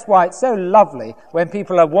way, that's why it's so lovely when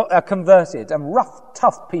people are converted, and rough,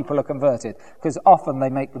 tough people are converted, because often they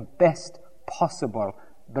make the best possible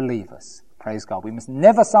believers. Praise God. We must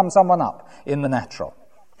never sum someone up in the natural.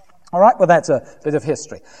 All right, well, that's a bit of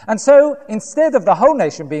history. And so, instead of the whole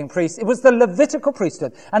nation being priests, it was the Levitical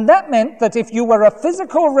priesthood. And that meant that if you were a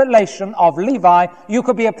physical relation of Levi, you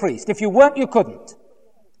could be a priest. If you weren't, you couldn't.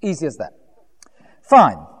 Easy as that.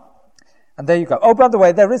 Fine. And there you go. Oh, by the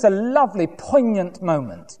way, there is a lovely, poignant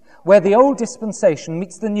moment where the old dispensation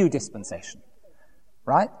meets the new dispensation.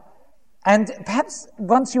 Right? And perhaps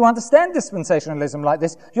once you understand dispensationalism like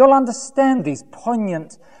this, you'll understand these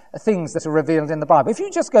poignant things that are revealed in the Bible. If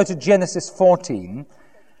you just go to Genesis 14,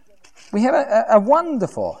 we have a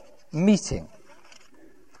wonderful meeting.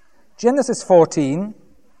 Genesis 14,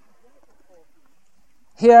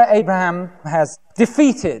 here Abraham has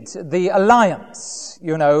defeated the alliance,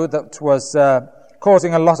 that was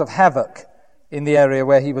causing a lot of havoc in the area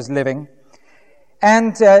where he was living.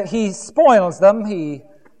 And he spoils them.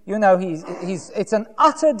 It's an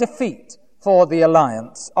utter defeat for the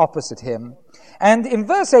alliance opposite him. And in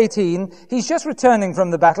verse 18, he's just returning from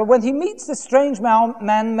the battle when he meets the strange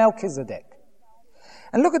man Melchizedek.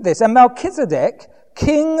 And look at this. And Melchizedek,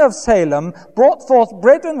 king of Salem, brought forth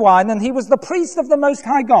bread and wine, and he was the priest of the Most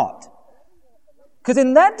High God. Because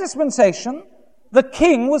in that dispensation, the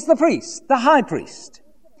king was the priest, the high priest.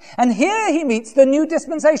 And here he meets the new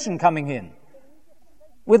dispensation coming in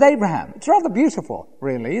with Abraham. It's rather beautiful,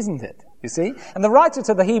 really, isn't it? You see? And the writer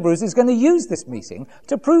to the Hebrews is going to use this meeting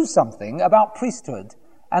to prove something about priesthood,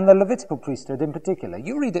 and the Levitical priesthood in particular.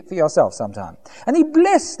 You read it for yourself sometime. And he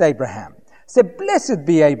blessed Abraham. Said, "Blessed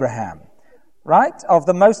be Abraham, right, of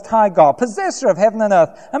the Most High God, possessor of heaven and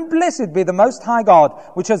earth, and blessed be the Most High God,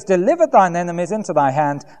 which has delivered thine enemies into thy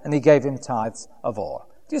hand," and he gave him tithes of all.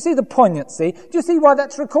 Do you see the poignancy? Do you see why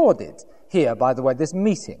that's recorded here, by the way, this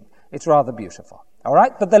meeting? It's rather beautiful. All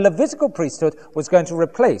right? But the Levitical priesthood was going to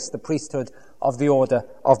replace the priesthood of the order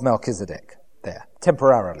of Melchizedek there,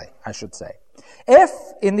 temporarily, I should say. F,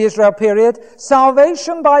 in the Israel period,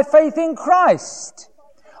 salvation by faith in Christ.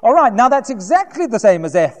 All right, now that's exactly the same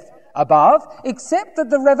as F above, except that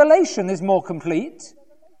the revelation is more complete,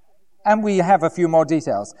 and we have a few more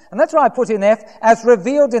details. And that's why I put in F, as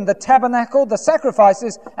revealed in the tabernacle, the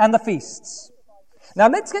sacrifices, and the feasts. Now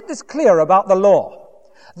let's get this clear about the law.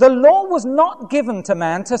 The law was not given to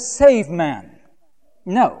man to save man.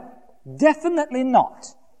 No, definitely not.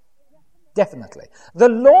 Definitely. The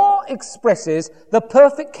law expresses the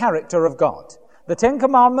perfect character of God. The Ten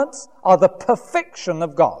Commandments are the perfection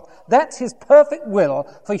of God. That's his perfect will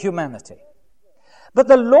for humanity. But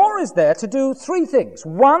the law is there to do three things.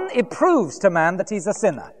 One, it proves to man that he's a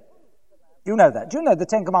sinner. You know that. Do you know the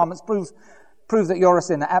Ten Commandments prove that you're a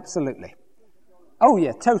sinner? Absolutely. Oh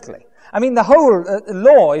yeah, totally. I mean, the whole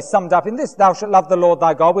law is summed up in this: thou shalt love the Lord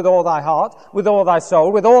thy God with all thy heart, with all thy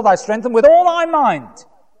soul, with all thy strength, and with all thy mind.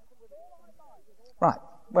 Right.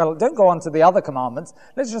 Well, don't go on to the other commandments.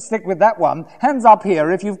 Let's just stick with that one. Hands up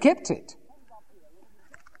here if you've kept it.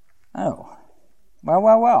 Oh.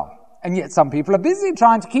 Well. And yet some people are busy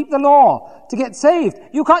trying to keep the law, to get saved.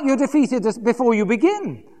 You're defeated before you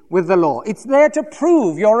begin with the law. It's there to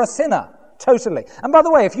prove you're a sinner. Totally. And by the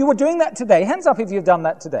way, if you were doing that today, hands up if you've done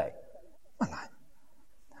that today. Well,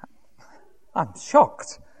 I'm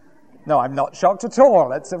shocked. No, I'm not shocked at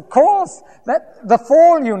all. It's, of course, that the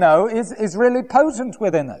fall, is really potent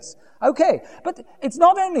within us. Okay, but it's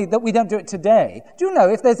not only that we don't do it today. Do you know,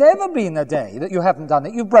 if there's ever been a day that you haven't done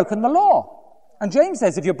it, you've broken the law. And James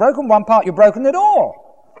says, if you've broken one part, you've broken it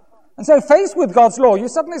all. And so faced with God's law, you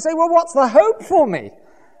suddenly say, well, what's the hope for me?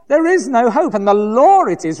 There is no hope. And the law,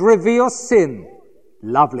 it is, reveals sin.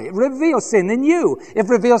 Lovely. It reveals sin in you. It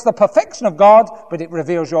reveals the perfection of God, but it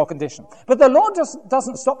reveals your condition. But the law just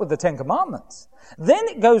doesn't stop with the Ten Commandments. Then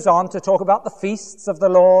it goes on to talk about the feasts of the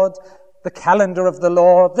Lord, the calendar of the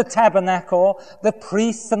Lord, the tabernacle, the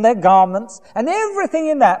priests and their garments, and everything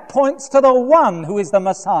in that points to the one who is the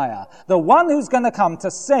Messiah, the one who's going to come to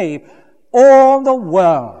save all the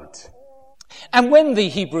world. And when the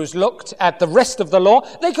Hebrews looked at the rest of the law,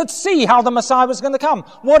 they could see how the Messiah was going to come,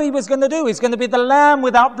 what he was going to do. He's going to be the lamb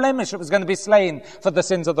without blemish that was going to be slain for the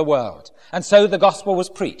sins of the world. And so the gospel was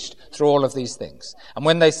preached through all of these things. And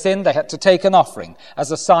when they sinned, they had to take an offering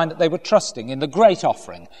as a sign that they were trusting in the great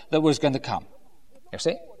offering that was going to come. You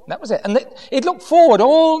see? That was it. And it looked forward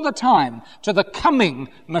all the time to the coming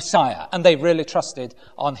Messiah, and they really trusted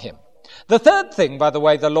on him. The third thing, by the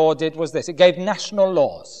way, the law did was this. It gave national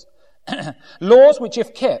laws. Laws which,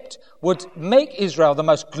 if kept, would make Israel the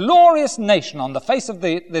most glorious nation on the face of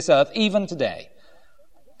this earth, even today.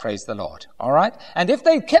 Praise the Lord. All right? And if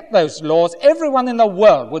they kept those laws, everyone in the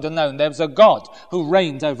world would have known there was a God who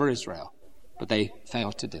reigns over Israel. But they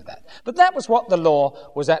failed to do that. But that was what the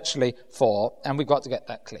law was actually for, and we've got to get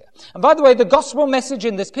that clear. And by the way, the gospel message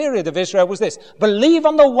in this period of Israel was this: believe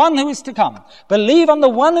on the one who is to come. Believe on the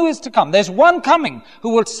one who is to come. There's one coming who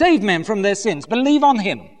will save men from their sins. Believe on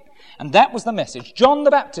him. And that was the message. John the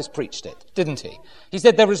Baptist preached it, didn't he? He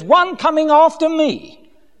said, there is one coming after me.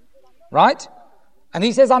 Right? And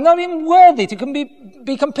he says, I'm not even worthy to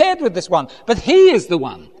be compared with this one. But he is the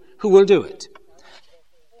one who will do it.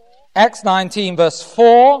 Acts 19 verse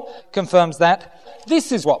 4 confirms that.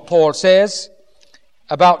 This is what Paul says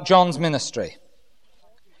about John's ministry.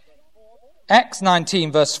 Acts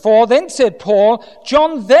 19 verse 4, then said Paul,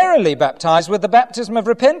 John verily baptized with the baptism of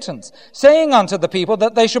repentance, saying unto the people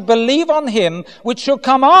that they should believe on him which shall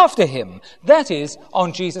come after him, that is,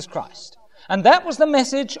 on Jesus Christ. And that was the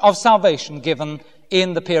message of salvation given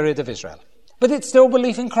in the period of Israel. But it's still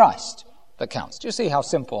belief in Christ that counts. Do you see how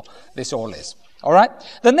simple this all is? All right?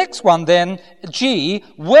 The next one then, G,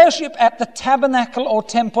 worship at the tabernacle or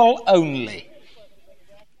temple only.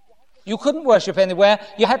 You couldn't worship anywhere.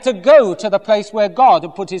 You had to go to the place where God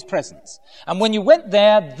had put his presence. And when you went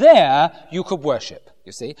there you could worship,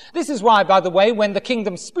 you see. This is why, by the way, when the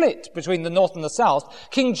kingdom split between the north and the south,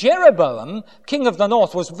 King Jeroboam, king of the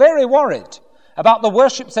north, was very worried about the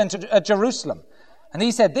worship center at Jerusalem. And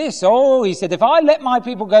he said this, if I let my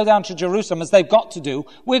people go down to Jerusalem as they've got to do,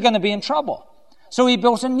 we're going to be in trouble. So he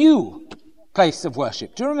built a new place of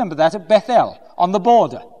worship. Do you remember that? At Bethel, on the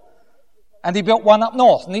border. And he built one up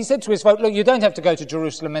north. And he said to his folk, look, you don't have to go to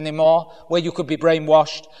Jerusalem anymore, where you could be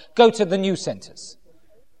brainwashed. Go to the new centers.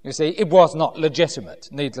 You see, it was not legitimate,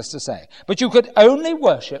 needless to say. But you could only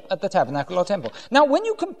worship at the tabernacle or temple. Now, when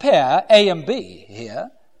you compare A and B here,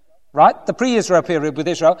 right, the pre-Israel period with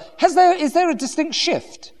Israel, is there a distinct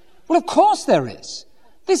shift? Well, of course there is.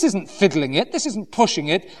 This isn't fiddling it. This isn't pushing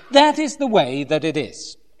it. That is the way that it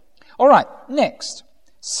is. All right, next.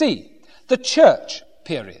 C, the church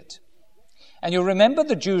period. And you remember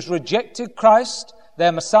the Jews rejected Christ,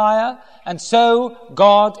 their Messiah, and so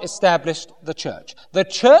God established the church. The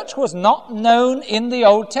church was not known in the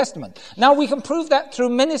Old Testament. Now, we can prove that through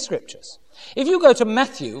many scriptures. If you go to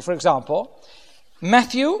Matthew, for example,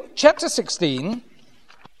 Matthew chapter 16,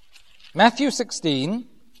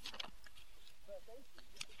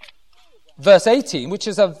 verse 18, which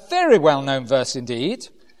is a very well-known verse indeed.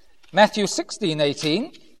 Matthew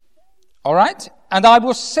 16:18. All right? And I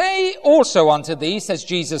will say also unto thee, says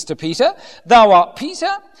Jesus to Peter, thou art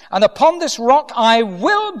Peter, and upon this rock I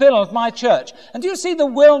will build my church. And do you see the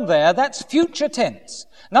will there? That's future tense.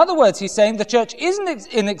 In other words, he's saying the church isn't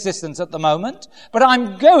in existence at the moment, but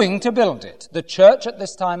I'm going to build it. The church at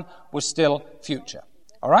this time was still future.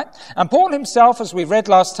 All right? And Paul himself, as we read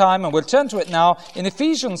last time, and we'll turn to it now, in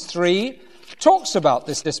Ephesians 3, talks about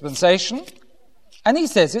this dispensation, and he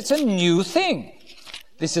says it's a new thing.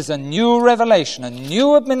 This is a new revelation, a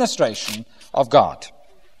new administration of God.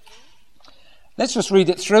 Let's just read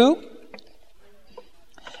it through.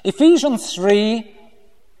 Ephesians 3,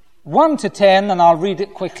 1 to 10, and I'll read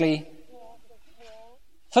it quickly.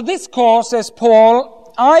 For this cause, says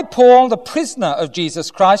Paul, I, Paul, the prisoner of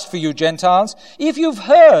Jesus Christ for you Gentiles, if you've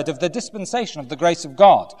heard of the dispensation of the grace of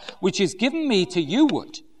God, which is given me to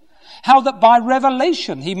youward, how that by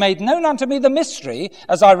revelation he made known unto me the mystery,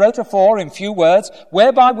 as I wrote afore in few words,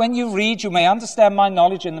 whereby when you read you may understand my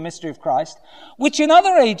knowledge in the mystery of Christ, which in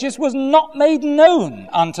other ages was not made known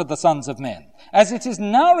unto the sons of men, as it is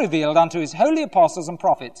now revealed unto his holy apostles and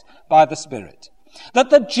prophets by the Spirit, that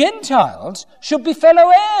the Gentiles should be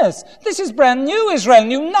fellow heirs. This is brand new. Israel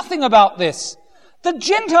knew nothing about this. The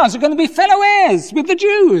Gentiles are going to be fellow heirs with the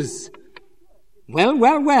Jews.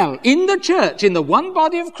 Well, in the church, in the one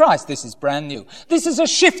body of Christ, this is brand new. This is a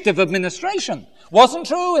shift of administration. Wasn't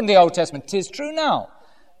true in the Old Testament, 'tis true now.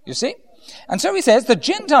 You see? And so he says, the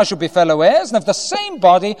Gentiles should be fellow heirs, and of the same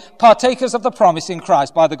body partakers of the promise in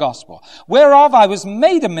Christ by the gospel, whereof I was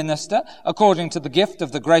made a minister, according to the gift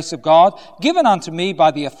of the grace of God, given unto me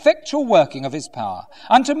by the effectual working of his power.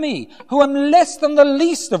 Unto me, who am less than the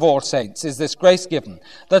least of all saints, is this grace given,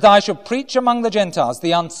 that I should preach among the Gentiles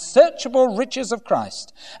the unsearchable riches of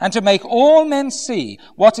Christ, and to make all men see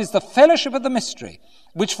what is the fellowship of the mystery,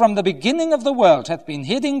 which from the beginning of the world hath been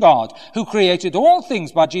hid in God, who created all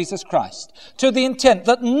things by Jesus Christ, to the intent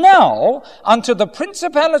that now unto the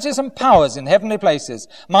principalities and powers in heavenly places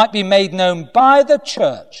might be made known by the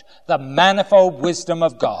church the manifold wisdom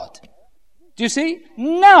of God. Do you see?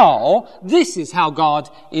 Now, this is how God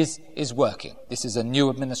is working. This is a new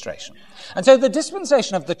administration. And so the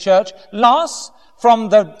dispensation of the church lasts from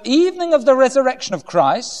the evening of the resurrection of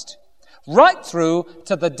Christ right through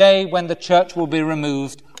to the day when the church will be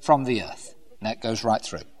removed from the earth. And that goes right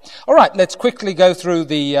through. All right, let's quickly go through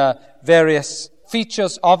the various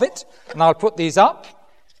features of it, and I'll put these up.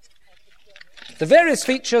 The various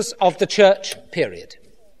features of the church period.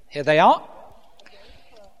 Here they are.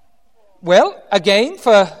 Well, again,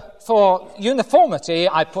 for uniformity,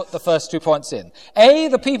 I put the first 2 points in. A,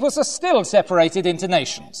 the peoples are still separated into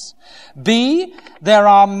nations. B, there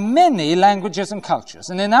are many languages and cultures.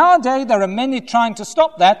 And in our day, there are many trying to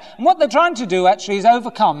stop that. And what they're trying to do, actually, is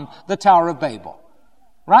overcome the Tower of Babel.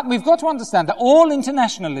 Right? We've got to understand that all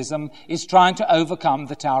internationalism is trying to overcome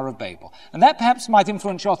the Tower of Babel. And that perhaps might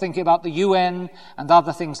influence your thinking about the UN and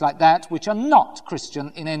other things like that, which are not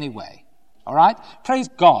Christian in any way. All right? Praise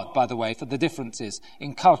God, by the way, for the differences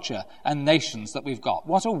in culture and nations that we've got.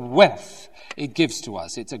 What a wealth it gives to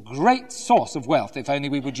us. It's a great source of wealth, if only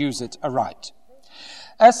we would use it aright.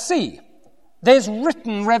 C, there's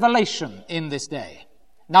written revelation in this day.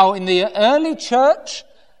 Now, in the early church,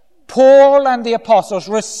 Paul and the apostles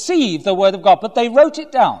received the word of God, but they wrote it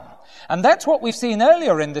down. And that's what we've seen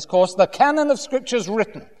earlier in this course, the canon of Scriptures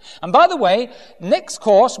written. And by the way, next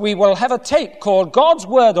course we will have a tape called God's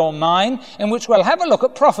Word or Mine, in which we'll have a look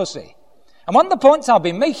at prophecy. And one of the points I'll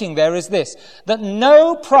be making there is this, that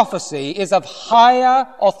no prophecy is of higher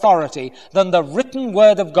authority than the written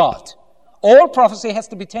word of God. All prophecy has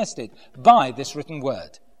to be tested by this written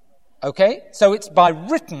word. Okay? So it's by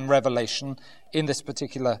written revelation in this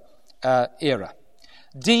particular era.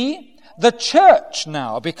 D, the church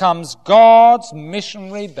now becomes God's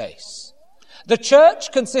missionary base. The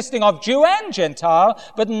church consisting of Jew and Gentile,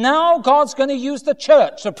 but now God's going to use the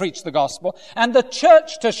church to preach the gospel and the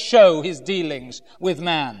church to show his dealings with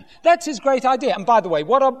man. That's his great idea. And by the way,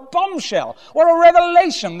 what a bombshell, what a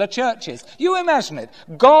revelation the church is. You imagine it.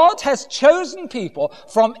 God has chosen people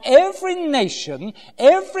from every nation,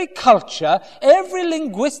 every culture, every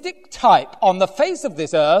linguistic type on the face of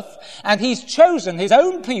this earth, and he's chosen his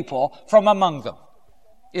own people from among them.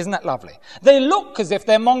 Isn't that lovely? They look as if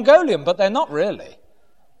they're Mongolian, but they're not really.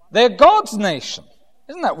 They're God's nation.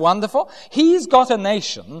 Isn't that wonderful? He's got a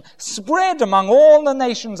nation spread among all the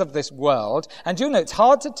nations of this world, and you know, it's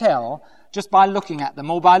hard to tell just by looking at them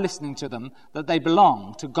or by listening to them that they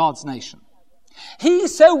belong to God's nation. He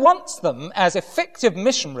so wants them as effective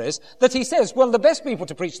missionaries that he says, well, the best people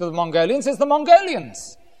to preach to the Mongolians is the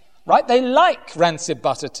Mongolians. Right? They like rancid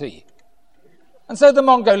butter tea. And so the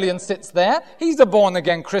Mongolian sits there. He's a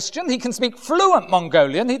born-again Christian. He can speak fluent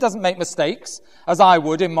Mongolian. He doesn't make mistakes, as I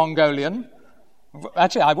would in Mongolian.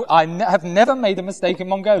 Actually, I have never made a mistake in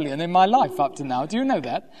Mongolian in my life up to now. Do you know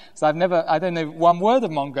that? So I don't know one word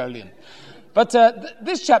of Mongolian. But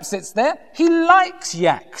this chap sits there. He likes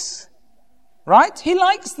yaks, right? He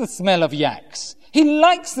likes the smell of yaks. He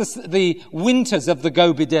likes the winters of the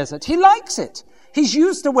Gobi Desert. He likes it. He's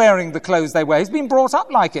used to wearing the clothes they wear. He's been brought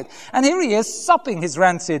up like it. And here he is, supping his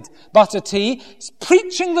rancid butter tea,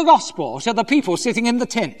 preaching the gospel to the people sitting in the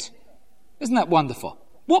tent. Isn't that wonderful?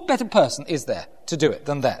 What better person is there to do it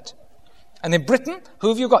than that? And in Britain, who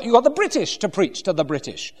have you got? You've got the British to preach to the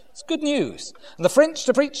British. It's good news. And the French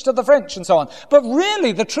to preach to the French and so on. But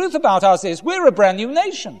really, the truth about us is we're a brand new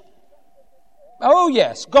nation. Oh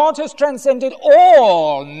yes, God has transcended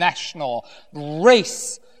all national,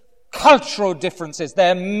 race, cultural differences.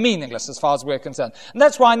 They're meaningless as far as we're concerned. And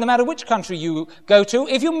that's why no matter which country you go to,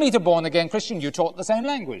 if you meet a born-again Christian, you talk the same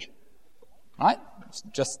language. Right? It's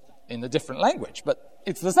just in a different language, but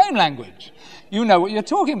it's the same language. You know what you're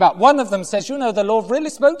talking about. One of them says, you know, the Lord really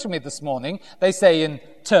spoke to me this morning. They say in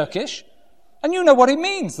Turkish. And you know what he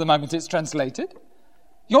means the moment it's translated.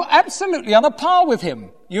 You're absolutely on a par with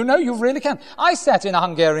him. You know, you really can. I sat in a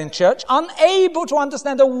Hungarian church, unable to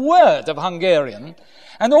understand a word of Hungarian,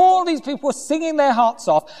 and all these people were singing their hearts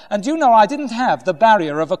off, and you know I didn't have the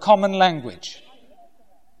barrier of a common language.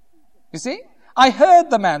 You see? I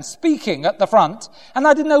heard the man speaking at the front, and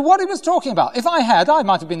I didn't know what he was talking about. If I had, I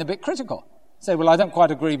might have been a bit critical. Say, well, I don't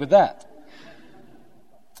quite agree with that.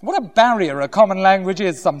 What a barrier a common language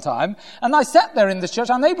is sometime. And I sat there in this church,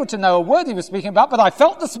 unable to know a word he was speaking about, but I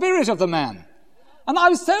felt the spirit of the man. And I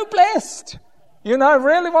was so blessed. You know, I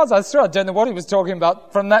really was. I don't know what he was talking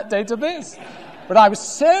about from that day to this. But I was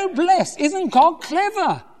so blessed. Isn't God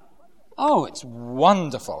clever? Oh, it's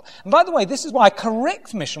wonderful. And by the way, this is why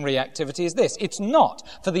correct missionary activity is this. It's not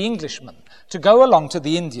for the Englishman to go along to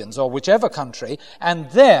the Indians or whichever country and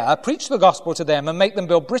there preach the gospel to them and make them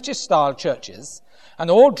build British-style churches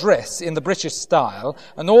and all dress in the British style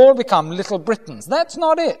and all become little Britons. That's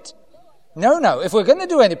not it. No. If we're going to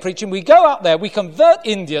do any preaching, we go out there, we convert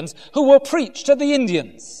Indians who will preach to the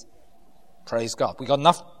Indians. Praise God. We've got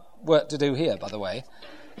enough work to do here, by the way.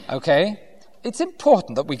 Okay? It's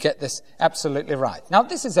important that we get this absolutely right. Now,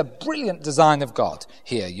 this is a brilliant design of God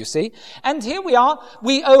here, you see. And here we are.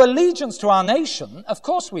 We owe allegiance to our nation. Of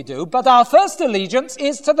course we do. But our first allegiance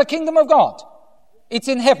is to the kingdom of God. It's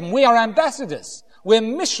in heaven. We are ambassadors. We're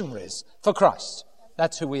missionaries for Christ.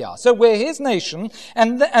 That's who we are. So we're his nation.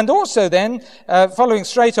 And also then, following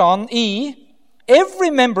straight on, E,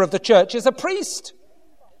 every member of the church is a priest.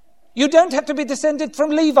 You don't have to be descended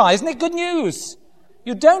from Levi. Isn't it good news?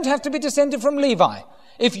 You don't have to be descended from Levi.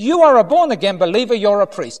 If you are a born-again believer, you're a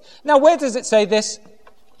priest. Now, where does it say this?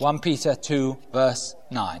 1 Peter 2, verse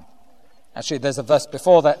 9. Actually, there's a verse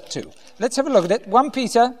before that too. Let's have a look at it. 1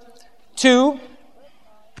 Peter 2,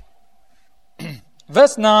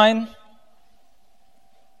 verse 9.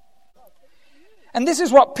 And this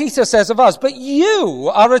is what Peter says of us. But you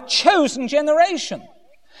are a chosen generation.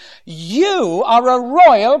 You are a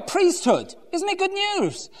royal priesthood. Isn't it good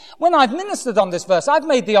news? When I've ministered on this verse, I've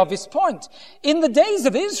made the obvious point. In the days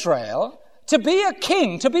of Israel, to be a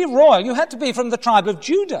king, to be royal, you had to be from the tribe of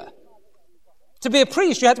Judah. To be a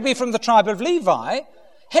priest, you had to be from the tribe of Levi.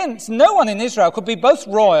 Hence, no one in Israel could be both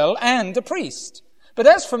royal and a priest. But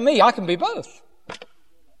as for me, I can be both.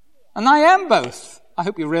 And I am both. I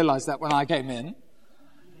hope you realized that when I came in.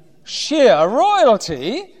 Sheer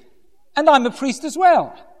royalty, and I'm a priest as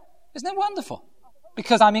well. Isn't it wonderful?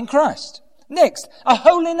 Because I'm in Christ. Next, a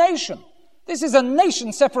holy nation. This is a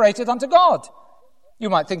nation separated unto God. You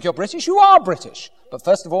might think you're British. You are British. But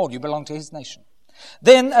first of all, you belong to his nation.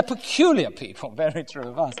 Then a peculiar people. Very true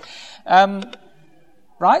of us.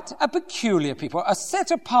 Right? A peculiar people. A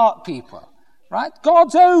set-apart people. Right?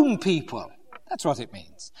 God's own people. That's what it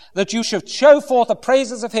means. That you should show forth the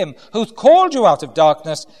praises of him who's called you out of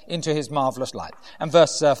darkness into his marvelous light. And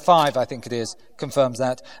verse 5, I think it is, confirms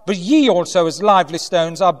that. But ye also, as lively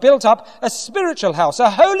stones, are built up a spiritual house,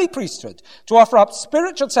 a holy priesthood, to offer up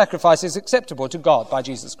spiritual sacrifices acceptable to God by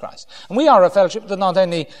Jesus Christ. And we are a fellowship that not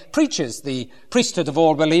only preaches the priesthood of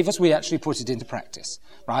all believers, we actually put it into practice.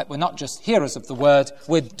 Right? We're not just hearers of the word,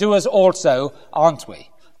 we're doers also, aren't we?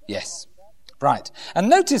 Yes. Right. And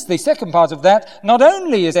notice the second part of that. Not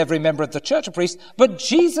only is every member of the church a priest, but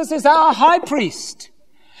Jesus is our high priest.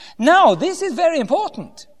 Now, this is very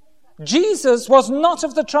important. Jesus was not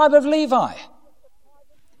of the tribe of Levi.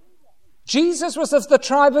 Jesus was of the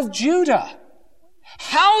tribe of Judah.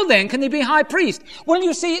 How then can he be high priest? Well,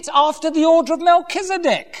 you see, it's after the order of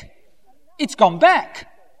Melchizedek. It's gone back.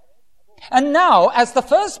 And now, as the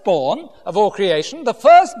firstborn of all creation, the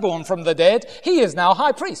firstborn from the dead, he is now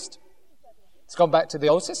high priest. It's gone back to the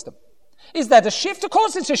old system. Is that a shift? Of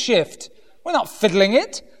course it's a shift. We're not fiddling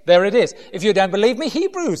it. There it is. If you don't believe me,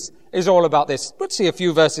 Hebrews is all about this. Let's see a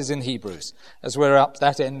few verses in Hebrews as we're up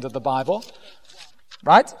that end of the Bible.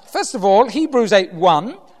 Right? First of all, Hebrews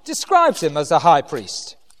 8:1 describes him as a high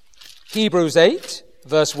priest. Hebrews 8,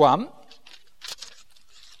 verse 1.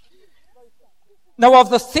 Now of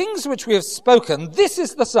the things which we have spoken, this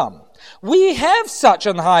is the sum. We have such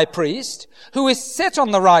an high priest who is set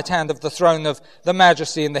on the right hand of the throne of the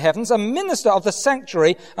majesty in the heavens, a minister of the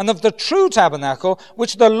sanctuary and of the true tabernacle,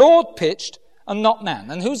 which the Lord pitched and not man.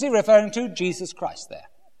 And who's he referring to? Jesus Christ there.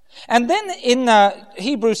 And then in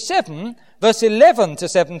Hebrews 7, verse 11 to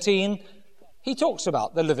 17, he talks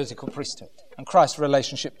about the Levitical priesthood and Christ's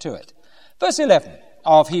relationship to it. Verse 11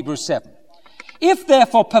 of Hebrews 7. If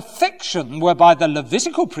therefore perfection were by the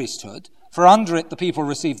Levitical priesthood, for under it the people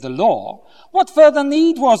received the law, what further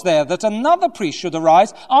need was there that another priest should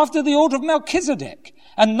arise after the order of Melchizedek,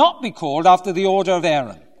 and not be called after the order of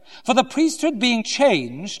Aaron? For the priesthood being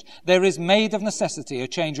changed, there is made of necessity a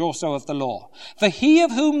change also of the law. For he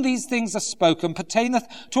of whom these things are spoken pertaineth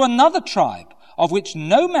to another tribe, of which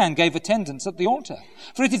no man gave attendance at the altar.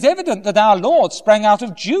 For it is evident that our Lord sprang out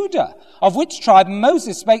of Judah, of which tribe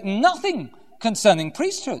Moses spake nothing concerning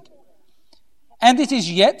priesthood. And it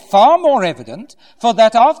is yet far more evident, for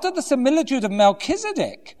that after the similitude of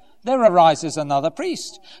Melchizedek, there arises another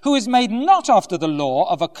priest, who is made not after the law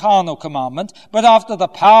of a carnal commandment, but after the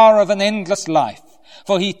power of an endless life.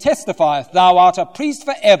 For he testifieth, thou art a priest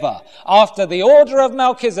forever, after the order of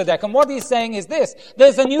Melchizedek. And what he's saying is this: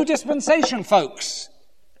 there's a new dispensation, folks.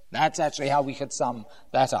 That's actually how we could sum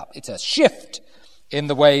that up. It's a shift in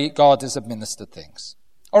the way God has administered things.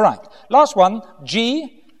 All right, last one,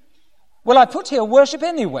 G. Well, I put here worship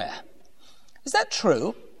anywhere. Is that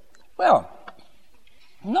true? Well,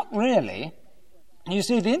 not really. You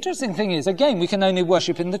see, the interesting thing is, again, we can only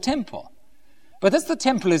worship in the temple. But as the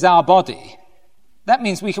temple is our body, that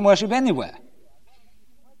means we can worship anywhere.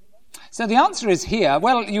 So the answer is here,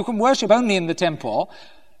 well, you can worship only in the temple,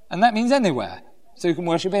 and that means anywhere. So you can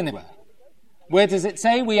worship anywhere. Where does it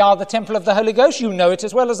say we are the temple of the Holy Ghost? You know it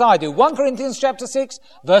as well as I do. 1 Corinthians chapter 6,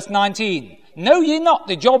 verse 19. Know ye not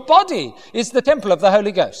that your body is the temple of the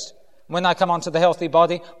Holy Ghost? When I come on to the healthy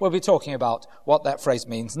body, we'll be talking about what that phrase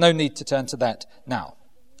means. No need to turn to that now.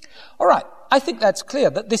 All right, I think that's clear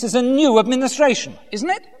that this is a new administration, isn't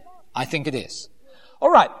it? I think it is.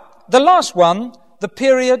 All right, the last one, the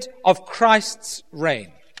period of Christ's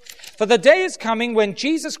reign. For the day is coming when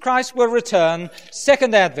Jesus Christ will return,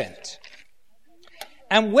 second advent.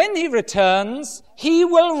 And when he returns, he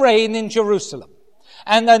will reign in Jerusalem.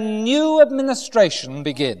 And a new administration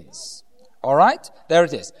begins. All right? There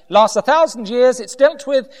it is. Lasts 1,000 years. It's dealt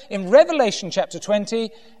with in Revelation chapter 20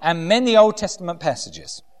 and many Old Testament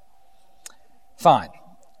passages. Fine.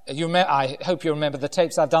 I hope you remember the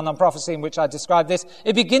tapes I've done on prophecy in which I describe this.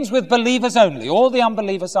 It begins with believers only. All the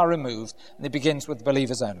unbelievers are removed, and it begins with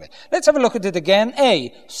believers only. Let's have a look at it again.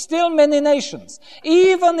 A, still many nations.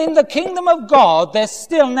 Even in the kingdom of God, there's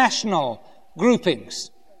still national groupings.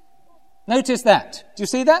 Notice that. Do you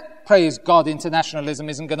see that? Praise God, internationalism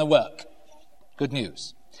isn't going to work. Good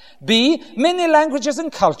news. B, many languages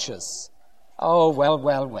and cultures. Oh,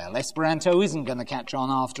 well. Esperanto isn't going to catch on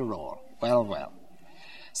after all. Well.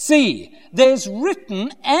 C, there's written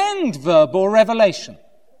and verbal revelation.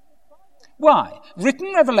 Why?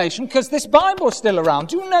 Written revelation, because this Bible is still around.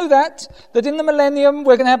 Do you know that? That in the millennium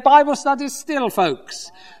we're going to have Bible studies still,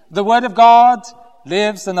 folks. The Word of God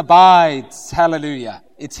lives and abides. Hallelujah.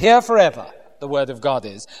 It's here forever, the Word of God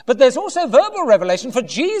is. But there's also verbal revelation, for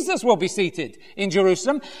Jesus will be seated in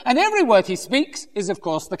Jerusalem, and every word he speaks is, of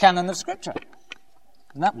course, the canon of Scripture.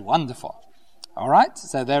 Isn't that wonderful? All right,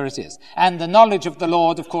 so there it is. And the knowledge of the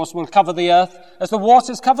Lord, of course, will cover the earth as the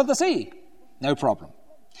waters cover the sea. No problem.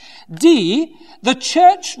 D, the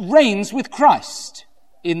church reigns with Christ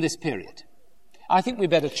in this period. I think we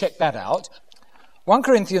better check that out. 1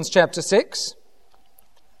 Corinthians chapter 6,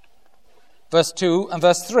 verse 2 and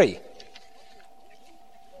verse 3.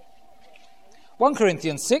 1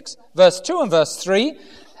 Corinthians 6, verse 2 and verse 3.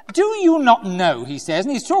 Do you not know, he says,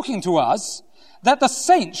 and he's talking to us, that the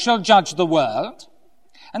saints shall judge the world?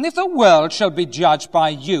 And if the world shall be judged by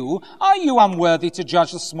you, are you unworthy to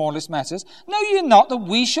judge the smallest matters? Know ye not that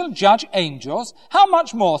we shall judge angels? How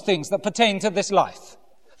much more things that pertain to this life?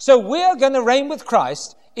 So we're going to reign with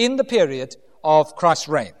Christ in the period of Christ's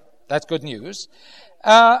reign. That's good news.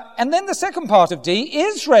 And then the second part of D,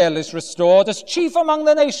 Israel is restored as chief among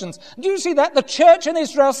the nations. Do you see that? The church and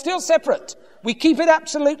Israel are still separate. We keep it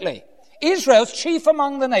absolutely. Israel's chief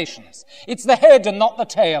among the nations. It's the head and not the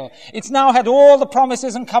tail. It's now had all the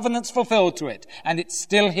promises and covenants fulfilled to it, and it's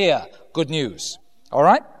still here. Good news. All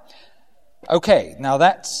right? Okay, now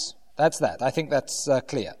that's that. I think that's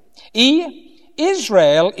clear. E,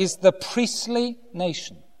 Israel is the priestly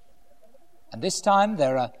nation. And this time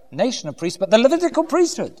they're a nation of priests, but the Levitical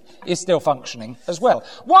priesthood is still functioning as well.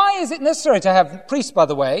 Why is it necessary to have priests, by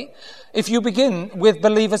the way, if you begin with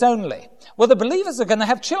believers only? Well, the believers are going to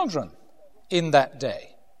have children in that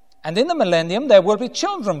day. And in the millennium, there will be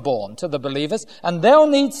children born to the believers, and they'll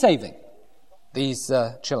need saving, these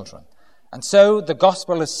children. And so the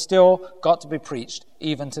gospel has still got to be preached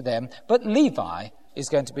even to them. But Levi is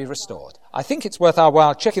going to be restored. I think it's worth our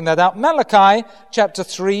while checking that out. Malachi chapter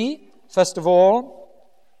 3, first of all.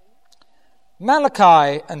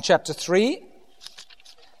 Malachi and chapter 3,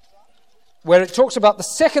 where it talks about the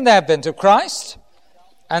second advent of Christ.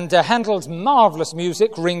 And Handel's marvelous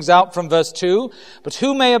music rings out from verse 2. But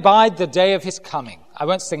who may abide the day of his coming? I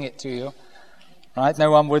won't sing it to you. Right?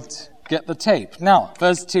 No one would get the tape. Now,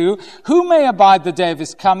 verse 2. Who may abide the day of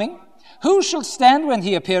his coming? Who shall stand when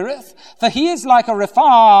he appeareth? For he is like a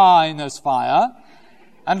refiner's fire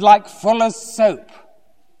and like fuller's soap.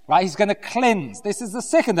 Right? He's going to cleanse. This is the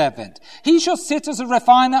second advent. He shall sit as a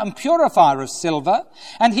refiner and purifier of silver,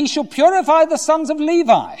 and he shall purify the sons of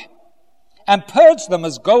Levi, and purge them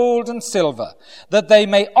as gold and silver, that they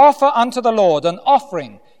may offer unto the Lord an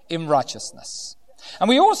offering in righteousness. And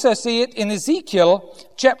we also see it in Ezekiel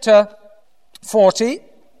chapter 40.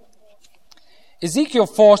 Ezekiel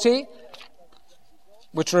 40,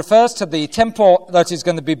 which refers to the temple that is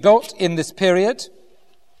going to be built in this period.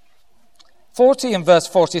 40 and verse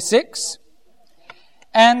 46.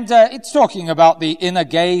 And it's talking about the inner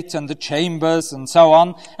gate and the chambers and so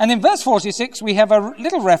on. And in verse 46, we have a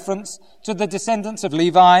little reference to the descendants of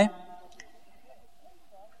Levi.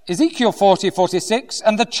 Ezekiel 40:46,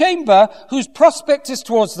 and the chamber whose prospect is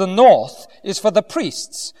towards the north is for the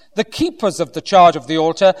priests, the keepers of the charge of the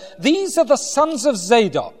altar. These are the sons of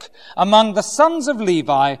Zadok, among the sons of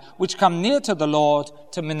Levi, which come near to the Lord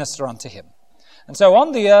to minister unto him. And so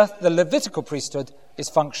on the earth, the Levitical priesthood is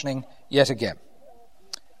functioning yet again.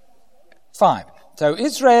 Fine. So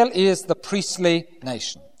Israel is the priestly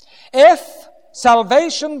nation. F,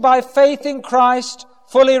 salvation by faith in Christ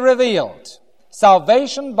fully revealed.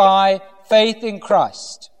 Salvation by faith in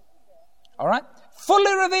Christ. All right?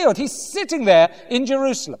 Fully revealed. He's sitting there in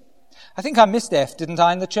Jerusalem. I think I missed F, didn't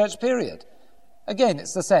I, in the church period? Again,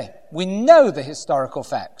 it's the same. We know the historical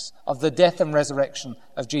facts of the death and resurrection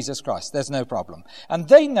of Jesus Christ. There's no problem. And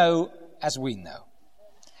they know as we know.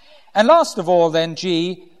 And last of all, then,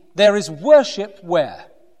 G, there is worship where?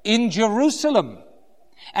 In Jerusalem.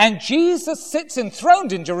 And Jesus sits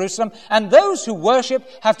enthroned in Jerusalem, and those who worship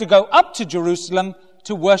have to go up to Jerusalem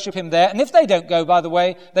to worship him there. And if they don't go, by the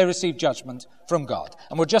way, they receive judgment from God.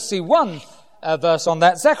 And we'll just see one verse on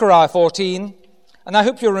that, Zechariah 14. And I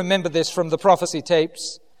hope you'll remember this from the prophecy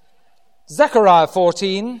tapes. Zechariah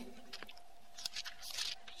 14,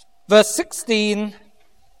 verse 16.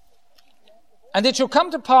 And it shall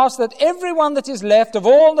come to pass that everyone that is left of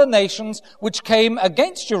all the nations which came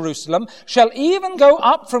against Jerusalem shall even go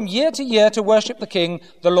up from year to year to worship the King,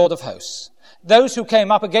 the Lord of hosts. Those who came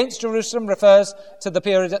up against Jerusalem refers to the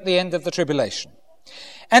period at the end of the tribulation.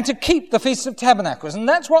 And to keep the Feast of Tabernacles. And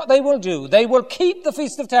that's what they will do. They will keep the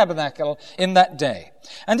Feast of Tabernacle in that day.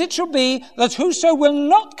 And it shall be that whoso will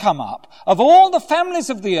not come up of all the families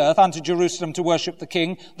of the earth unto Jerusalem to worship the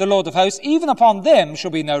King, the Lord of hosts, even upon them shall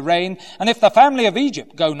be no rain. And if the family of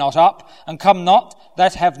Egypt go not up, and come not,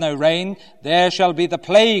 that have no rain, there shall be the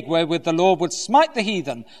plague wherewith the Lord would smite the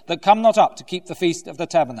heathen that come not up to keep the Feast of the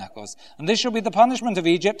Tabernacles. And this shall be the punishment of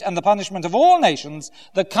Egypt, and the punishment of all nations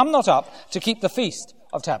that come not up to keep the Feast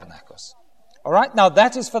of Tabernacles. All right, now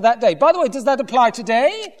that is for that day. By the way, does that apply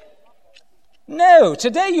today? No.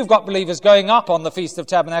 Today you've got believers going up on the Feast of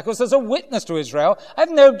Tabernacles as a witness to Israel. I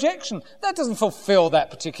have no objection. That doesn't fulfill that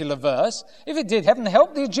particular verse. If it did, heaven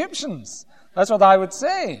help the Egyptians. That's what I would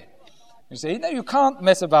say. You see, no, you can't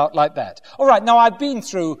mess about like that. All right, now I've been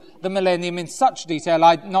through the millennium in such detail,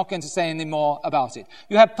 I'm not going to say any more about it.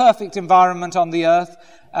 You have perfect environment on the earth.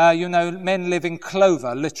 Men live in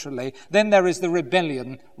clover, literally. Then there is the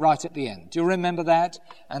rebellion right at the end. Do you remember that?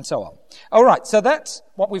 And so on. All right, so that's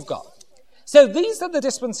what we've got. So these are the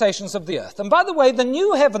dispensations of the earth. And by the way, the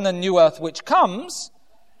new heaven and new earth which comes,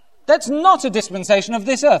 that's not a dispensation of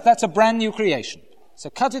this earth. That's a brand new creation. So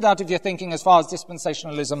cut it out of your thinking as far as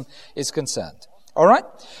dispensationalism is concerned. All right?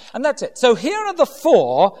 And that's it. So here are the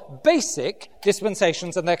 4 basic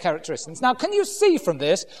dispensations and their characteristics. Now, can you see from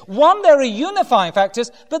this? One, there are unifying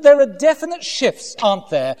factors, but there are definite shifts, aren't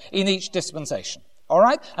there, in each dispensation. All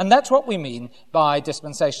right? And that's what we mean by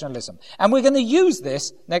dispensationalism. And we're going to use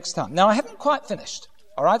this next time. Now, I haven't quite finished.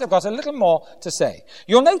 All right? I've got a little more to say.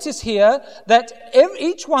 You'll notice here that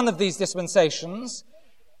each one of these dispensations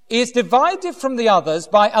is divided from the others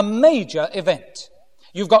by a major event.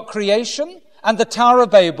 You've got creation and the Tower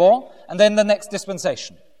of Babel, and then the next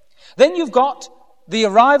dispensation. Then you've got the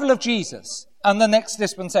arrival of Jesus and the next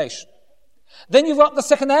dispensation. Then you've got the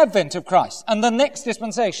second advent of Christ and the next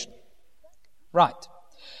dispensation. Right.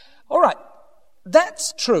 All right.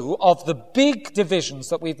 That's true of the big divisions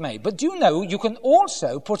that we've made. But do you know you can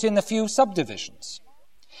also put in a few subdivisions?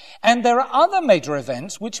 And there are other major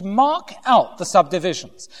events which mark out the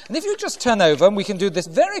subdivisions. And if you just turn over, and we can do this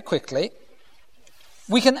very quickly,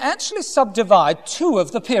 we can actually subdivide 2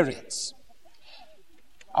 of the periods.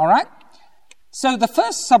 All right? So the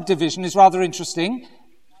first subdivision is rather interesting.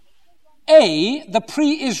 The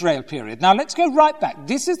pre-Israel period. Now let's go right back.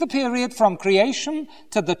 This is the period from creation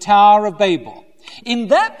to the Tower of Babel. In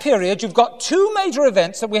that period, you've got 2 major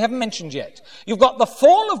events that we haven't mentioned yet. You've got the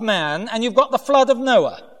fall of man and you've got the flood of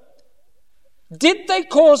Noah. Did they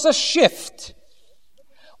cause a shift?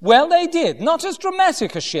 Well, they did. Not as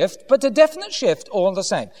dramatic a shift, but a definite shift all the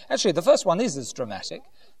same. Actually, the first one is as dramatic.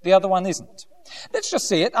 The other one isn't. Let's just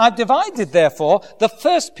see it. I've divided, therefore, the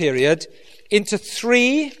first period into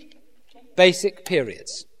 3 basic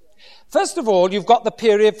periods. First of all, you've got the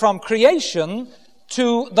period from creation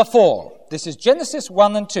to the fall. This is Genesis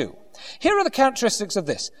 1 and 2. Here are the characteristics of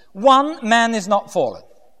this. 1, man is not fallen.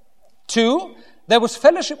 2, there was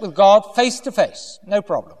fellowship with God face to face. No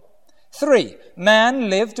problem. 3, man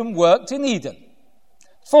lived and worked in Eden.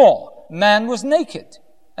 4, man was naked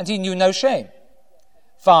and he knew no shame.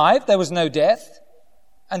 5, there was no death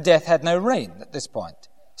and death had no reign at this point.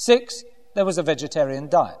 6, there was a vegetarian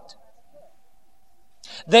diet.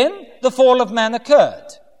 Then the fall of man occurred.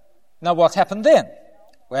 Now what happened then?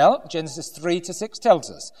 Well, Genesis 3 to 6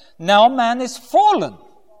 tells us. Now man is fallen.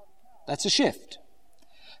 That's a shift.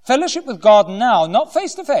 Fellowship with God now, not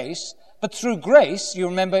face to face, but through grace. You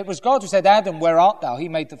remember it was God who said, Adam, where art thou? He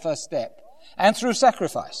made the first step. And through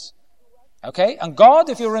sacrifice. Okay? And God,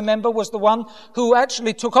 if you remember, was the one who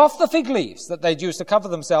actually took off the fig leaves that they'd used to cover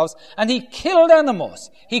themselves, and he killed animals.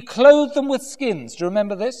 He clothed them with skins. Do you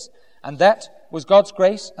remember this? And that was God's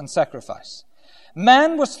grace and sacrifice.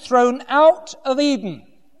 Man was thrown out of Eden.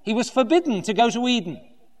 He was forbidden to go to Eden.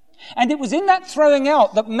 And it was in that throwing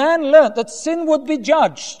out that man learnt that sin would be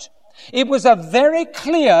judged. It was a very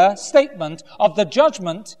clear statement of the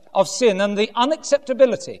judgment of sin and the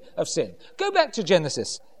unacceptability of sin. Go back to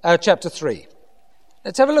Genesis chapter 3.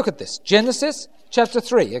 Let's have a look at this. Genesis chapter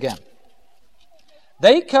 3 again.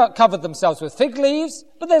 They covered themselves with fig leaves,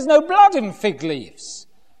 but there's no blood in fig leaves.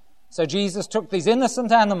 So Jesus took these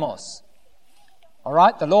innocent animals. All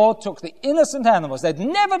right, the Lord took the innocent animals. They'd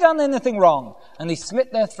never done anything wrong, and he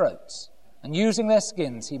slit their throats. And using their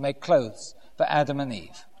skins, he made clothes for Adam and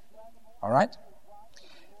Eve. All right?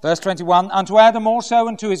 Verse 21, unto Adam also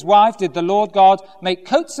and to his wife did the Lord God make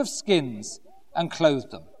coats of skins and clothe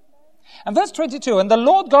them. And verse 22, and the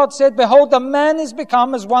Lord God said, behold, the man is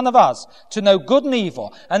become as one of us, to know good and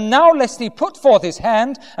evil. And now lest he put forth his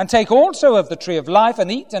hand, and take also of the tree of life,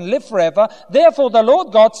 and eat and live forever. Therefore the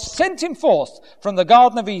Lord God sent him forth from the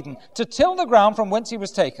Garden of Eden, to till the ground from whence he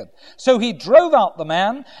was taken. So he drove out the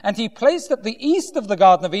man, and he placed at the east of the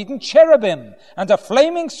Garden of Eden cherubim, and a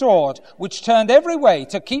flaming sword, which turned every way,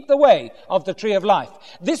 to keep the way of the tree of life.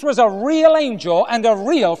 This was a real angel, and a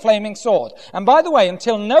real flaming sword. And by the way,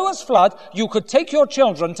 until Noah's flood, you could take your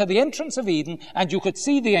children to the entrance of Eden and you could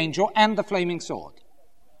see the angel and the flaming sword.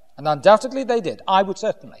 And undoubtedly they did. I would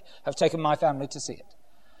certainly have taken my family to see it.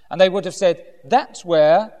 And they would have said, that's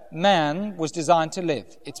where man was designed to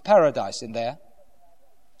live. It's paradise in there.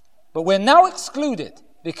 But we're now excluded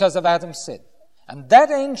because of Adam's sin. And that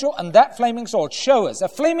angel and that flaming sword show us, a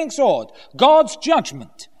flaming sword, God's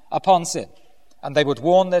judgment upon sin. And they would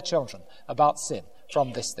warn their children about sin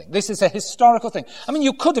from this thing. This is a historical thing. I mean,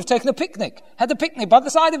 you could have taken a picnic, had a picnic by the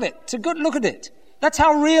side of it to good look at it. That's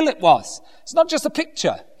how real it was. It's not just a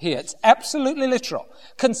picture here. It's absolutely literal,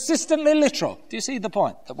 consistently literal. Do you see the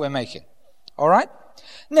point that we're making? All right?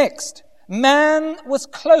 Next, man was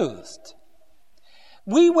clothed.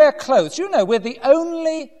 We wear clothes. You know, we're the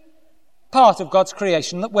only part of God's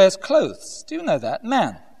creation that wears clothes. Do you know that?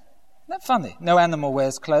 Man. Isn't that funny? No animal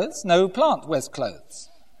wears clothes. No plant wears clothes.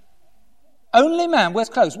 Only man wears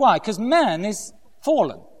clothes. Why? Because man is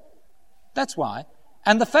fallen. That's why.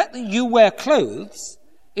 And the fact that you wear clothes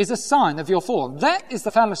is a sign of your fall. That is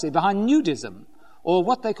the fallacy behind nudism, or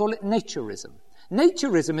what they call it naturism.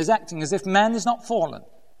 Naturism is acting as if man is not fallen.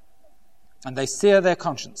 And they sear their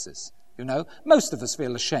consciences. You know, most of us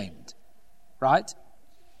feel ashamed, right,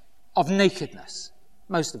 of nakedness.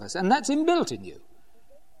 Most of us. And that's inbuilt in you.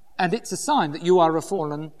 And it's a sign that you are a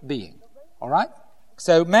fallen being. All right?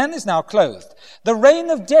 So man is now clothed. The reign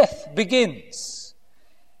of death begins.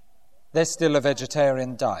 There's still a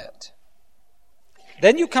vegetarian diet.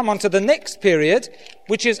 Then you come on to the next period,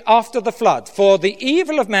 which is after the flood. For the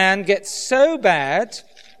evil of man gets so bad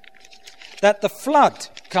that the flood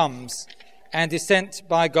comes and is sent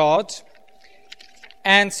by God.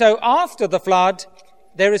 And so after the flood,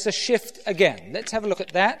 there is a shift again. Let's have a look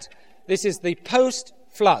at that. This is the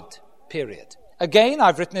post-flood period. Again,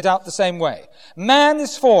 I've written it out the same way. Man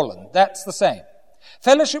is fallen. That's the same.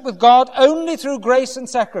 Fellowship with God only through grace and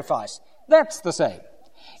sacrifice. That's the same.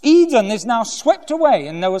 Eden is now swept away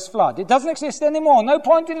in Noah's flood. It doesn't exist anymore. No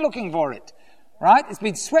point in looking for it. Right? It's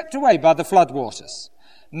been swept away by the flood waters.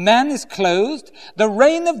 Man is clothed. The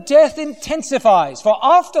reign of death intensifies. For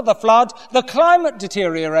after the flood, the climate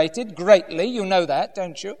deteriorated greatly. You know that,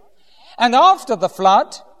 don't you? And after the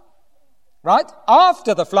flood, right?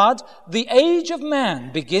 After the flood, the age of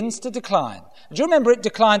man begins to decline. Do you remember it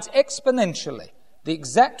declines exponentially, the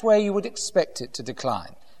exact way you would expect it to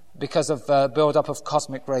decline because of build-up of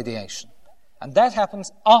cosmic radiation. And that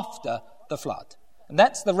happens after the flood. And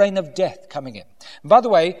that's the reign of death coming in. And by the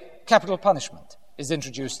way, capital punishment is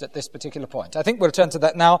introduced at this particular point. I think we'll turn to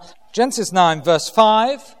that now. Genesis 9, verse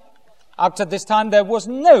 5. Up to this time, there was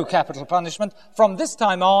no capital punishment. From this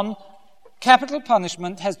time on, capital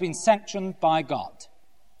punishment has been sanctioned by God.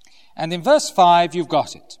 And in verse 5, you've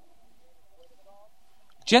got it.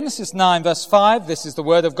 Genesis 9, verse 5, this is the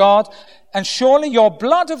word of God. And surely your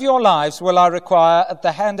blood of your lives will I require, at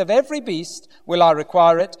the hand of every beast will I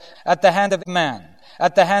require it, at the hand of man.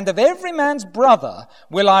 At the hand of every man's brother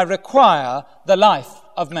will I require the life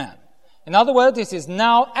of man. In other words, it is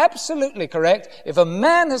now absolutely correct. If a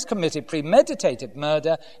man has committed premeditated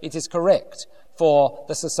murder, it is correct for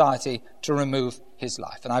the society to remove his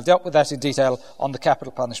life. And I've dealt with that in detail on the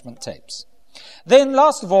capital punishment tapes. Then,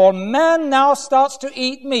 last of all, man now starts to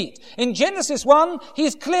eat meat. In Genesis 1, he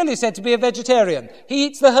is clearly said to be a vegetarian. He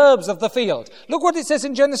eats the herbs of the field. Look what it says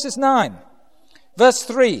in Genesis 9, verse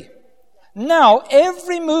 3. Now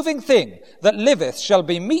every moving thing that liveth shall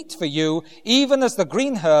be meat for you, even as the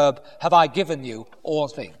green herb have I given you all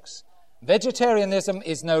things. Vegetarianism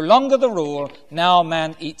is no longer the rule. Now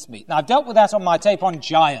man eats meat. Now I've dealt with that on my tape on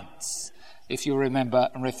giants, if you remember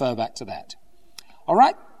and refer back to that. All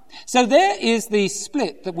right? So there is the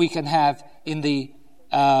split that we can have in the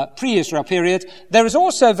pre-Israel period. There is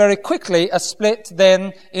also very quickly a split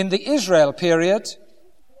then in the Israel period.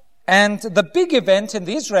 And the big event in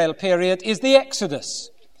the Israel period is the Exodus.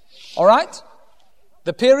 All right?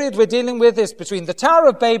 The period we're dealing with is between the Tower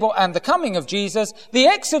of Babel and the coming of Jesus. The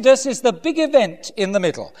Exodus is the big event in the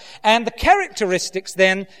middle. And the characteristics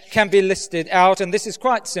then can be listed out, and this is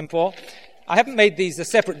quite simple. I haven't made these a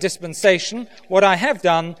separate dispensation. What I have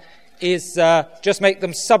done is just make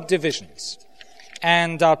them subdivisions.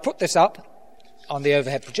 And I'll put this up on the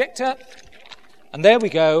overhead projector. And there we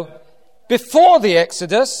go. Before the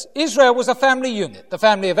Exodus, Israel was a family unit, the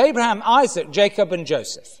family of Abraham, Isaac, Jacob, and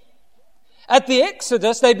Joseph. At the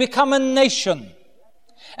Exodus, they become a nation.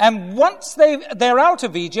 And once they're out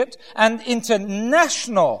of Egypt and into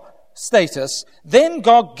national status, then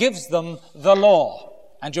God gives them the law.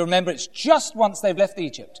 And you remember, it's just once they've left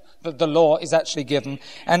Egypt that the law is actually given.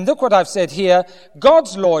 And look what I've said here.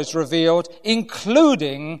 God's law is revealed,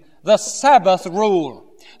 including the Sabbath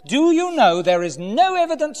rule. Do you know there is no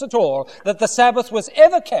evidence at all that the Sabbath was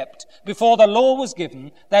ever kept before the law was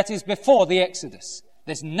given, that is, before the Exodus?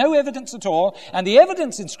 There's no evidence at all, and the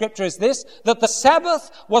evidence in Scripture is this, that the Sabbath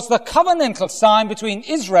was the covenantal sign between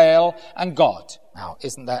Israel and God. Now,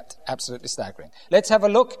 isn't that absolutely staggering? Let's have a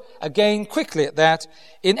look again quickly at that.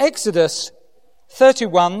 In Exodus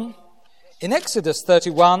 31,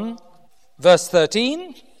 verse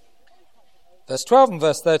 13, verse 12 and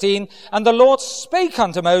verse 13, and the Lord spake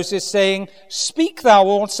unto Moses, saying, Speak thou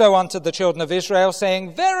also unto the children of Israel,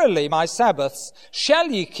 saying, Verily my Sabbaths shall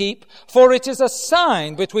ye keep, for it is a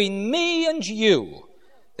sign between me and you.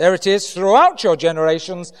 There it is, throughout your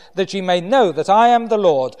generations, that ye may know that I am the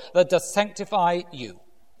Lord, that doth sanctify you.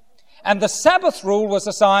 And the Sabbath rule was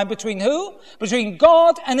a sign between who? Between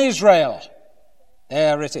God and Israel.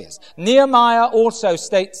 There it is. Nehemiah also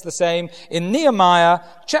states the same in Nehemiah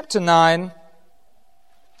chapter 9.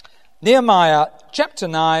 Nehemiah chapter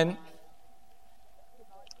 9,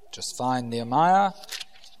 just find Nehemiah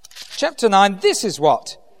chapter 9, this is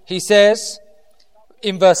what he says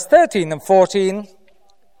in verse 13 and 14.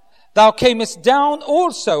 Thou camest down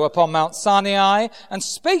also upon Mount Sinai, and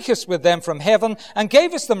spakest with them from heaven, and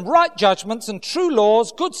gavest them right judgments and true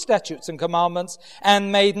laws, good statutes and commandments,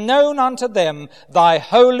 and made known unto them thy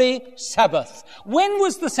holy Sabbath. When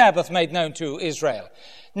was the Sabbath made known to Israel?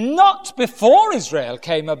 Not before Israel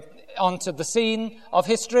came onto the scene of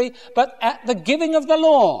history, but at the giving of the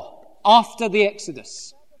law after the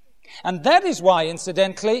Exodus. And that is why,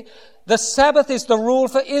 incidentally, the Sabbath is the rule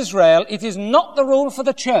for Israel. It is not the rule for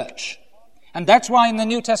the church. And that's why in the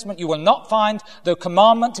New Testament you will not find the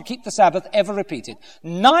commandment to keep the Sabbath ever repeated.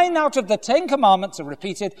 9 out of the 10 commandments are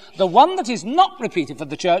repeated. The one that is not repeated for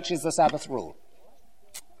the church is the Sabbath rule.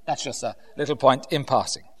 That's just a little point in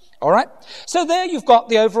passing. All right? So there you've got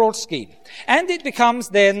the overall scheme. And it becomes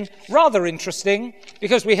then rather interesting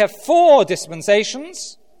because we have 4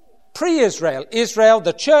 dispensations. Pre-Israel, Israel,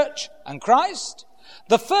 the church, and Christ.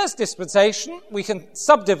 The first dispensation we can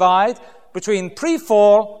subdivide between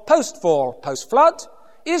pre-fall, post-flood.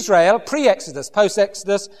 Israel, pre-Exodus,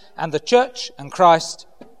 post-Exodus, and the church and Christ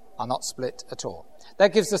are not split at all.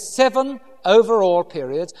 That gives us 7 overall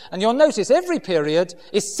periods. And you'll notice every period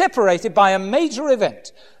is separated by a major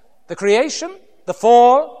event. The creation, the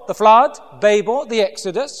fall, the flood, Babel, the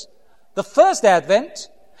Exodus, the first advent,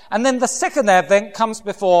 and then the second advent comes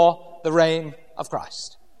before the reign of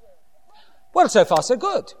Christ. Well, so far so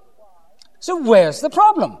good. So where's the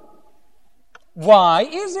problem? Why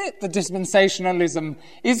is it that dispensationalism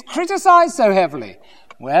is criticized so heavily?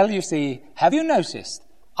 Well, you see, have you noticed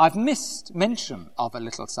I've missed mention of a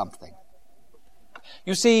little something?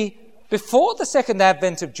 You see, before the second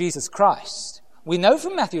advent of Jesus Christ, we know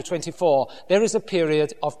from Matthew 24 there is a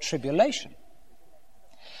period of tribulation.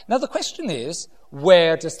 Now the question is,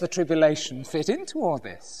 where does the tribulation fit into all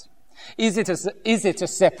this? Is it a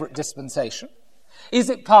separate dispensation? Is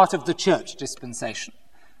it part of the church dispensation?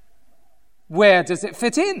 Where does it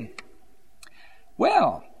fit in?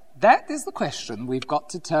 Well, that is the question we've got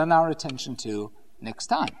to turn our attention to next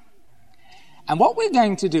time. And what we're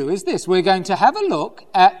going to do is this. We're going to have a look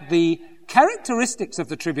at the characteristics of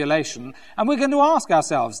the tribulation, and we're going to ask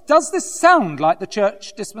ourselves, does this sound like the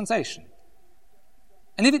church dispensation?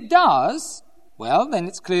 And if it does, well, then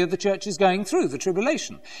it's clear the church is going through the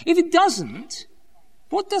tribulation. If it doesn't,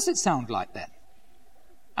 what does it sound like then?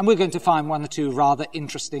 And we're going to find 1 or 2 rather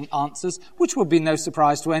interesting answers, which will be no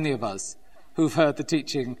surprise to any of us who've heard the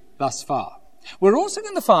teaching thus far. We're also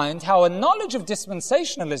going to find how a knowledge of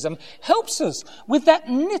dispensationalism helps us with that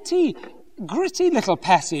gritty little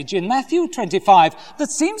passage in Matthew 25 that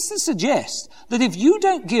seems to suggest that if you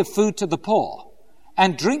don't give food to the poor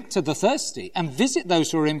and drink to the thirsty and visit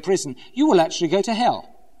those who are in prison, you will actually go to hell,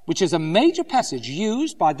 which is a major passage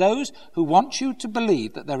used by those who want you to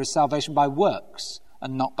believe that there is salvation by works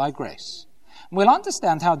and not by grace. We'll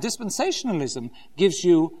understand how dispensationalism gives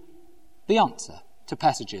you the answer to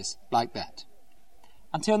passages like that.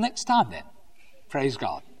 Until next time then, praise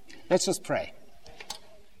God. Let's just pray.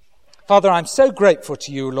 Father, I'm so grateful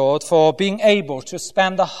to you, Lord, for being able to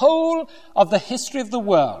span the whole of the history of the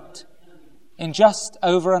world in just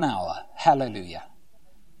over an hour. Hallelujah.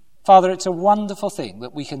 Father, it's a wonderful thing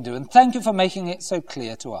that we can do, and thank you for making it so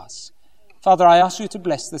clear to us. Father, I ask you to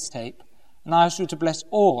bless this tape, and I ask you to bless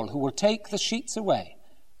all who will take the sheets away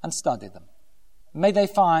and study them. May they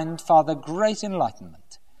find, Father, great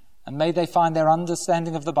enlightenment, and may they find their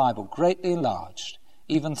understanding of the Bible greatly enlarged,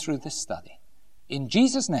 even through this study. In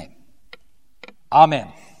Jesus' name,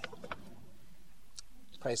 amen.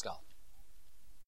 Praise God.